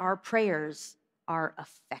us that our prayers are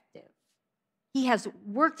effective. He has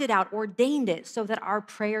worked it out, ordained it so that our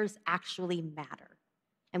prayers actually matter.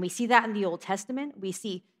 And we see that in the Old Testament. We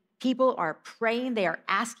see people are praying, they are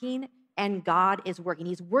asking, and God is working.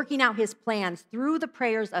 He's working out his plans through the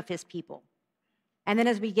prayers of his people. And then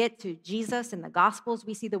as we get to Jesus in the Gospels,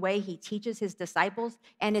 we see the way he teaches his disciples,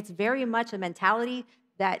 and it's very much a mentality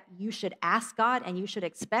that you should ask God and you should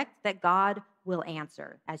expect that God will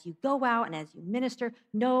answer. As you go out and as you minister,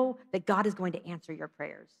 know that God is going to answer your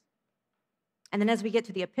prayers. And then as we get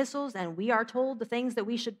to the epistles and we are told the things that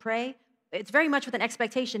we should pray, it's very much with an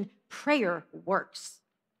expectation prayer works.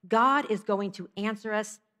 God is going to answer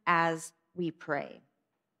us as we pray.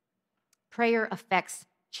 Prayer affects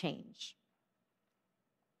change.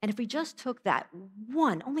 And if we just took that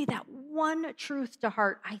one, only that one truth to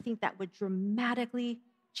heart, I think that would dramatically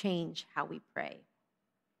change how we pray.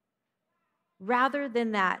 Rather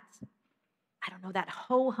than that I don't know, that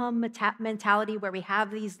ho-hum mentality where we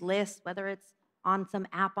have these lists, whether it's on some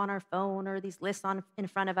app on our phone or these lists in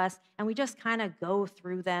front of us, and we just kind of go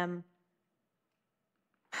through them,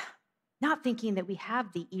 not thinking that we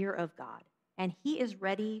have the ear of God, and he is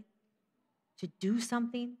ready to do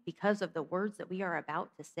something because of the words that we are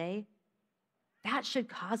about to say. That should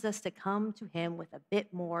cause us to come to him with a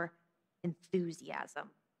bit more enthusiasm.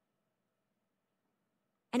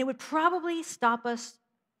 And it would probably stop us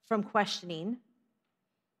from questioning,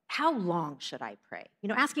 how long should I pray?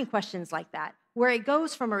 Asking questions like that, where it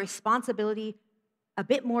goes from a responsibility a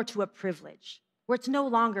bit more to a privilege, where it's no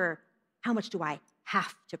longer, how much do I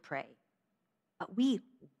have to pray? But we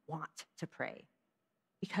want to pray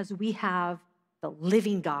because we have the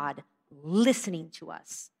living God listening to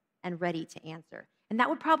us and ready to answer. And that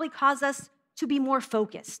would probably cause us to be more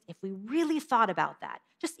focused if we really thought about that.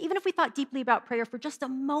 Just even if we thought deeply about prayer for just a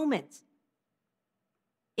moment,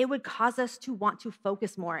 it would cause us to want to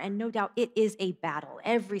focus more. And no doubt it is a battle.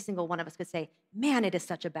 Every single one of us could say, man, it is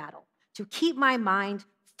such a battle to keep my mind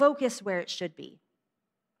focused where it should be.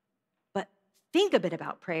 But think a bit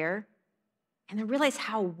about prayer and then realize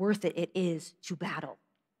how worth it is to battle.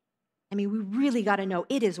 I mean, we really got to know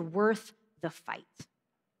it is worth the fight.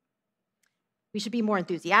 We should be more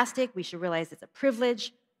enthusiastic. We should realize it's a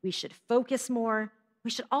privilege. We should focus more. We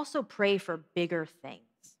should also pray for bigger things.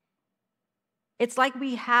 It's like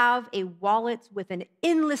we have a wallet with an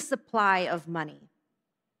endless supply of money,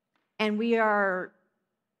 and we are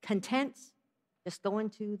content just going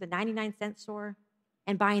to the 99-cent store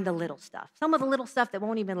and buying the little stuff. Some of the little stuff that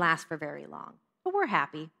won't even last for very long. But we're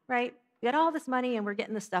happy, right? We got all this money and we're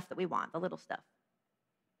getting the stuff that we want, the little stuff.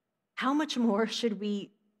 How much more should we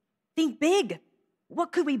think big?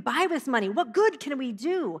 What could we buy with money? What good can we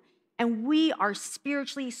do? And we are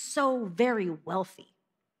spiritually so very wealthy.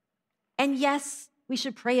 And yes, we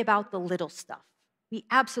should pray about the little stuff. We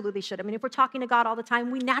absolutely should. I mean, if we're talking to God all the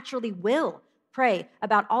time, we naturally will pray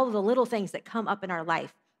about all of the little things that come up in our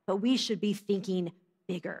life, but we should be thinking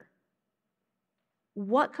bigger.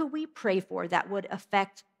 What could we pray for that would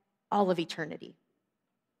affect all of eternity?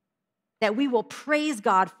 That we will praise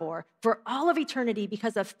God for all of eternity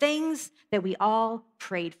because of things that we all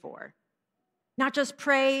prayed for. Not just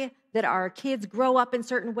pray that our kids grow up in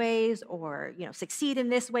certain ways or, succeed in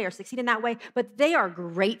this way or succeed in that way, but they are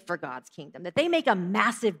great for God's kingdom, that they make a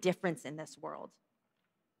massive difference in this world.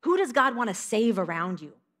 Who does God want to save around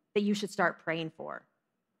you that you should start praying for?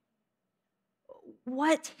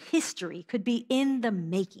 What history could be in the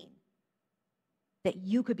making that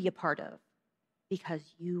you could be a part of because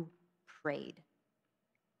you prayed?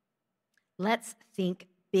 Let's think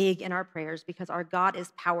big in our prayers because our God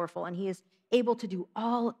is powerful and he is able to do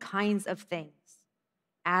all kinds of things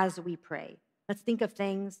as we pray. Let's think of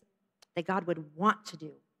things that God would want to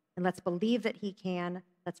do, and let's believe that he can.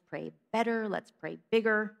 Let's pray better. Let's pray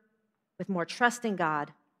bigger with more trust in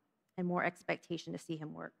God and more expectation to see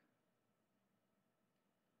him work.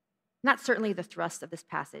 Not certainly the thrust of this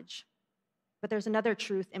passage, but there's another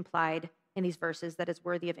truth implied in these verses that is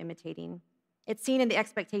worthy of imitating. It's seen in the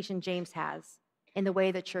expectation James has in the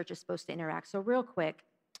way the church is supposed to interact. So real quick,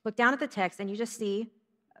 look down at the text and you just see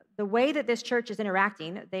the way that this church is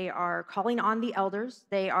interacting. They are calling on the elders.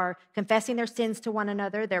 They are confessing their sins to one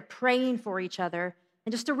another. They're praying for each other.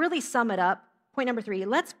 And just to really sum it up, point number 3,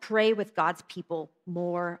 let's pray with God's people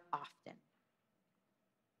more often.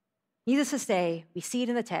 Needless to say, we see it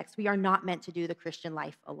in the text. We are not meant to do the Christian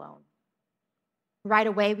life alone. Right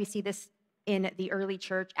away, we see this in the early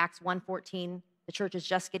church, Acts 1:14. The church is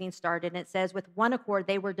just getting started, and it says, with one accord,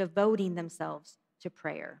 they were devoting themselves to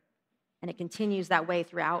prayer. And it continues that way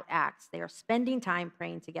throughout Acts. They are spending time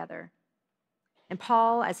praying together. And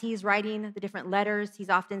Paul, as he's writing the different letters, he's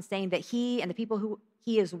often saying that he and the people who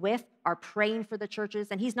he is with are praying for the churches,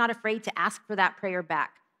 and he's not afraid to ask for that prayer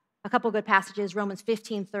back. A couple good passages, Romans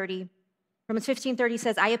 15:30. Romans 15:30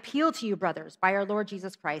 says, I appeal to you, brothers, by our Lord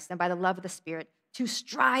Jesus Christ and by the love of the Spirit, to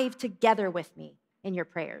strive together with me in your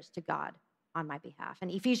prayers to God on my behalf.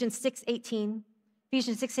 And Ephesians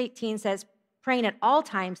 6:18 says, praying at all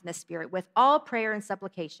times in the Spirit with all prayer and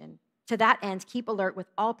supplication. To that end, keep alert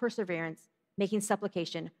with all perseverance, making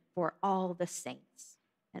supplication for all the saints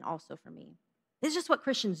and also for me. This is just what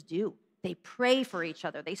Christians do. They pray for each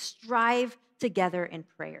other. They strive together in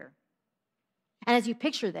prayer. And as you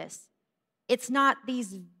picture this, it's not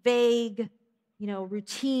these vague,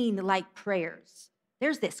 routine-like prayers.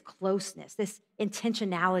 There's this closeness, this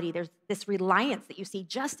intentionality. There's this reliance that you see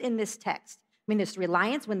just in this text. I mean, this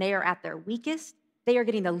reliance when they are at their weakest. They are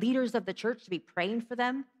getting the leaders of the church to be praying for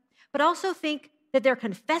them. But also think that they're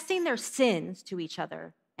confessing their sins to each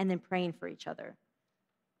other and then praying for each other.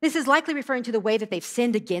 This is likely referring to the way that they've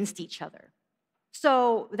sinned against each other.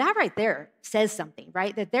 So that right there says something,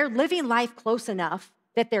 right? That they're living life close enough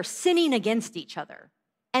that they're sinning against each other.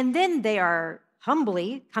 And then they are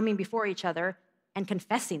humbly coming before each other and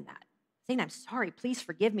confessing that, saying, I'm sorry, please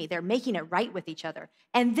forgive me. They're making it right with each other.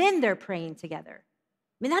 And then they're praying together.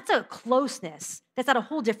 I mean, that's a closeness that's at a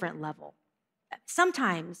whole different level.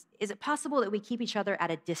 Sometimes, is it possible that we keep each other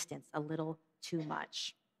at a distance a little too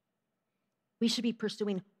much? We should be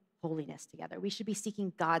pursuing holiness together. We should be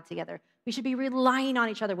seeking God together. We should be relying on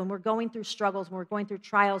each other when we're going through struggles, when we're going through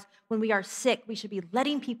trials, when we are sick. We should be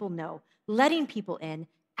letting people know, letting people in,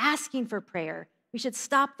 asking for prayer. We should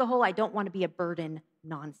stop the whole I don't want to be a burden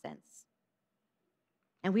nonsense.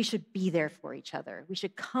 And we should be there for each other. We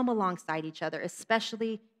should come alongside each other,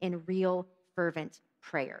 especially in real, fervent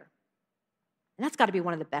prayer. And that's got to be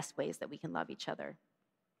one of the best ways that we can love each other.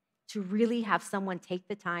 To really have someone take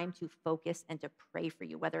the time to focus and to pray for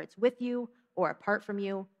you, whether it's with you or apart from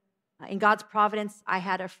you. In God's providence, I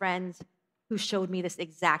had a friend who showed me this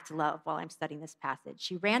exact love while I'm studying this passage.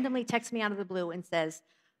 She randomly texts me out of the blue and says,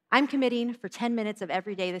 I'm committing for 10 minutes of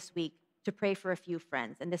every day this week to pray for a few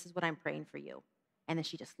friends, and this is what I'm praying for you. And then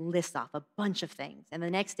she just lists off a bunch of things. And the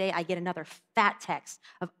next day, I get another fat text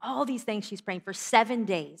of all these things she's praying for 7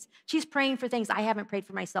 days. She's praying for things I haven't prayed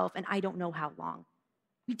for myself, and I don't know how long.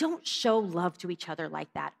 We don't show love to each other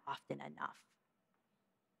like that often enough.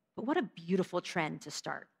 But what a beautiful trend to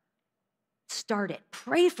start. Start it.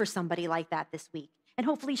 Pray for somebody like that this week. And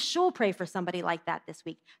hopefully she'll pray for somebody like that this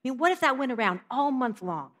week. I mean, what if that went around all month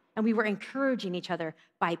long and we were encouraging each other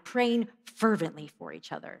by praying fervently for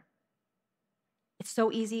each other? It's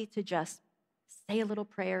so easy to just say a little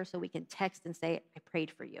prayer so we can text and say, I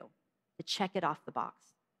prayed for you, to check it off the box.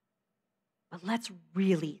 But let's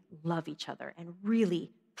really love each other and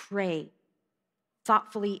really pray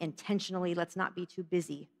thoughtfully, intentionally. Let's not be too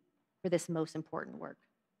busy for this most important work.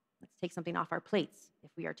 Let's take something off our plates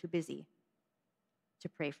if we are too busy to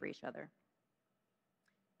pray for each other.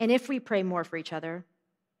 And if we pray more for each other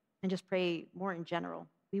and just pray more in general,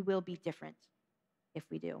 we will be different if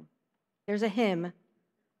we do. There's a hymn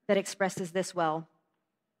that expresses this well.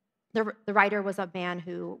 The writer was a man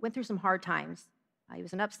who went through some hard times. He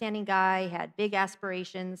was an upstanding guy, had big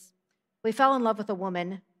aspirations. Well, he fell in love with a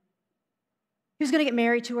woman. He was going to get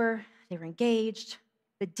married to her. They were engaged.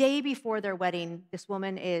 The day before their wedding, this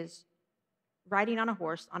woman is riding on a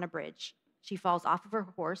horse on a bridge. She falls off of her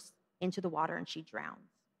horse into the water and she drowns.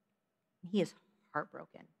 He is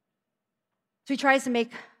heartbroken. So he tries to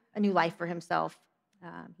make a new life for himself.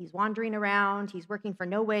 He's wandering around. He's working for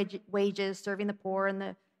no wages, serving the poor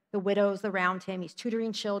and the widows around him. He's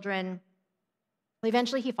tutoring children. Well,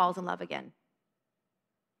 eventually, he falls in love again.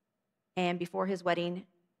 And before his wedding,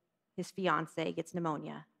 his fiancée gets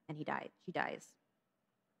pneumonia, and she dies.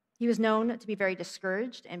 He was known to be very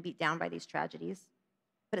discouraged and beat down by these tragedies.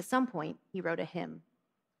 But at some point, he wrote a hymn.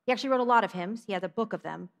 He actually wrote a lot of hymns. He has a book of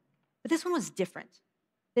them. But this one was different.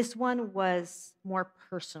 This one was more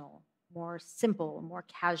personal, more simple, more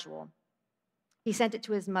casual. He sent it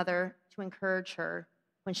to his mother to encourage her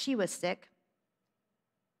when she was sick.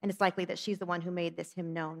 And it's likely that she's the one who made this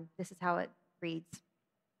hymn known. This is how it reads.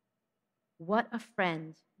 What a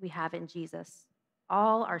friend we have in Jesus,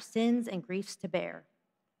 all our sins and griefs to bear.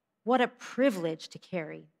 What a privilege to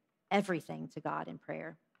carry everything to God in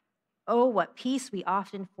prayer. Oh, what peace we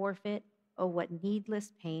often forfeit. Oh, what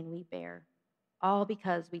needless pain we bear. All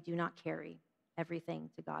because we do not carry everything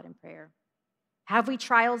to God in prayer. Have we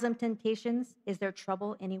trials and temptations? Is there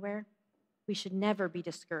trouble anywhere? We should never be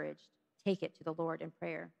discouraged. Take it to the Lord in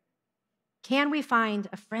prayer. Can we find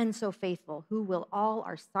a friend so faithful who will all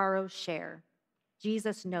our sorrows share?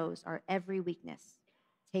 Jesus knows our every weakness.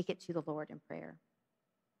 Take it to the Lord in prayer.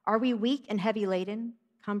 Are we weak and heavy laden,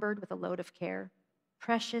 cumbered with a load of care?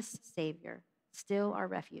 Precious Savior, still our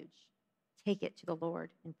refuge. Take it to the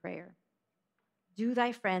Lord in prayer. Do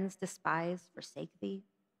thy friends despise, forsake thee?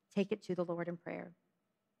 Take it to the Lord in prayer.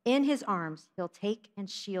 In his arms he'll take and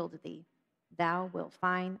shield thee. Thou wilt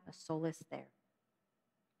find a solace there.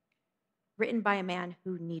 Written by a man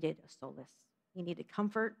who needed a solace. He needed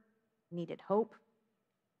comfort, he needed hope.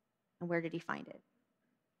 And where did he find it?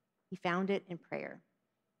 He found it in prayer.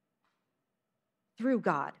 Through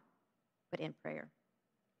God, but in prayer.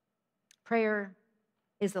 Prayer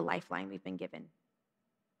is the lifeline we've been given.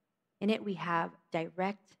 In it, we have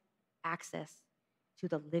direct access to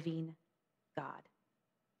the living God.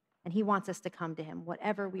 And he wants us to come to him,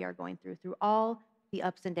 whatever we are going through all the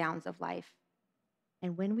ups and downs of life.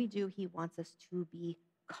 And when we do, he wants us to be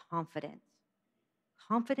confident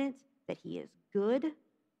that he is good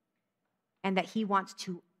and that he wants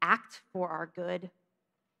to act for our good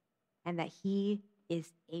and that he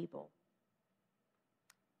is able.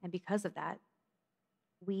 And because of that,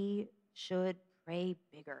 we should pray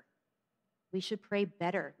bigger. We should pray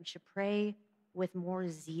better. We should pray with more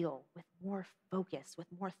zeal, with more focus, with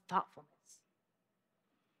more thoughtfulness.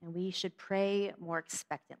 And we should pray more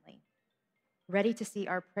expectantly, ready to see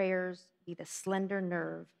our prayers be the slender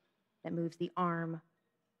nerve that moves the arm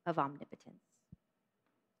of omnipotence.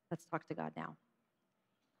 Let's talk to God now.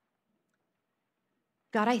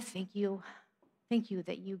 God, I thank you. Thank you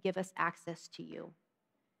that you give us access to you.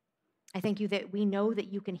 I thank you that we know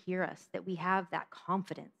that you can hear us, that we have that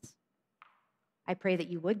confidence. I pray that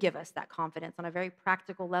you would give us that confidence on a very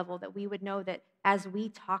practical level, that we would know that as we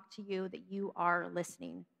talk to you, that you are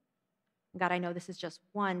listening. God, I know this is just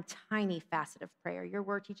one tiny facet of prayer. Your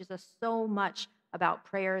word teaches us so much about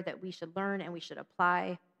prayer that we should learn and we should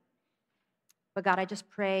apply. But God, I just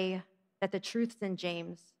pray that the truths in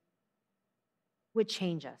James would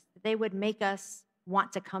change us, that they would make us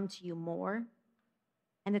want to come to you more,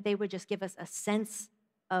 and that they would just give us a sense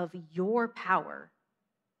of your power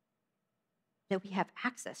that we have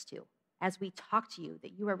access to as we talk to you,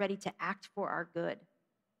 that you are ready to act for our good.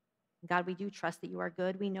 God, we do trust that you are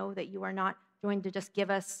good. We know that you are not going to just give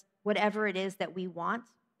us whatever it is that we want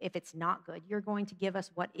if it's not good. You're going to give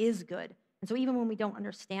us what is good. And so even when we don't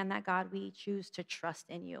understand that, God, we choose to trust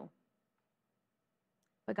in you.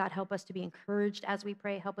 But God, help us to be encouraged as we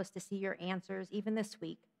pray. Help us to see your answers even this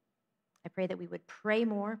week. I pray that we would pray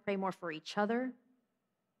more for each other,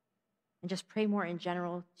 and just pray more in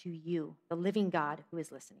general to you, the living God who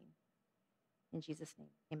is listening. In Jesus' name,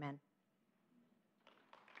 amen.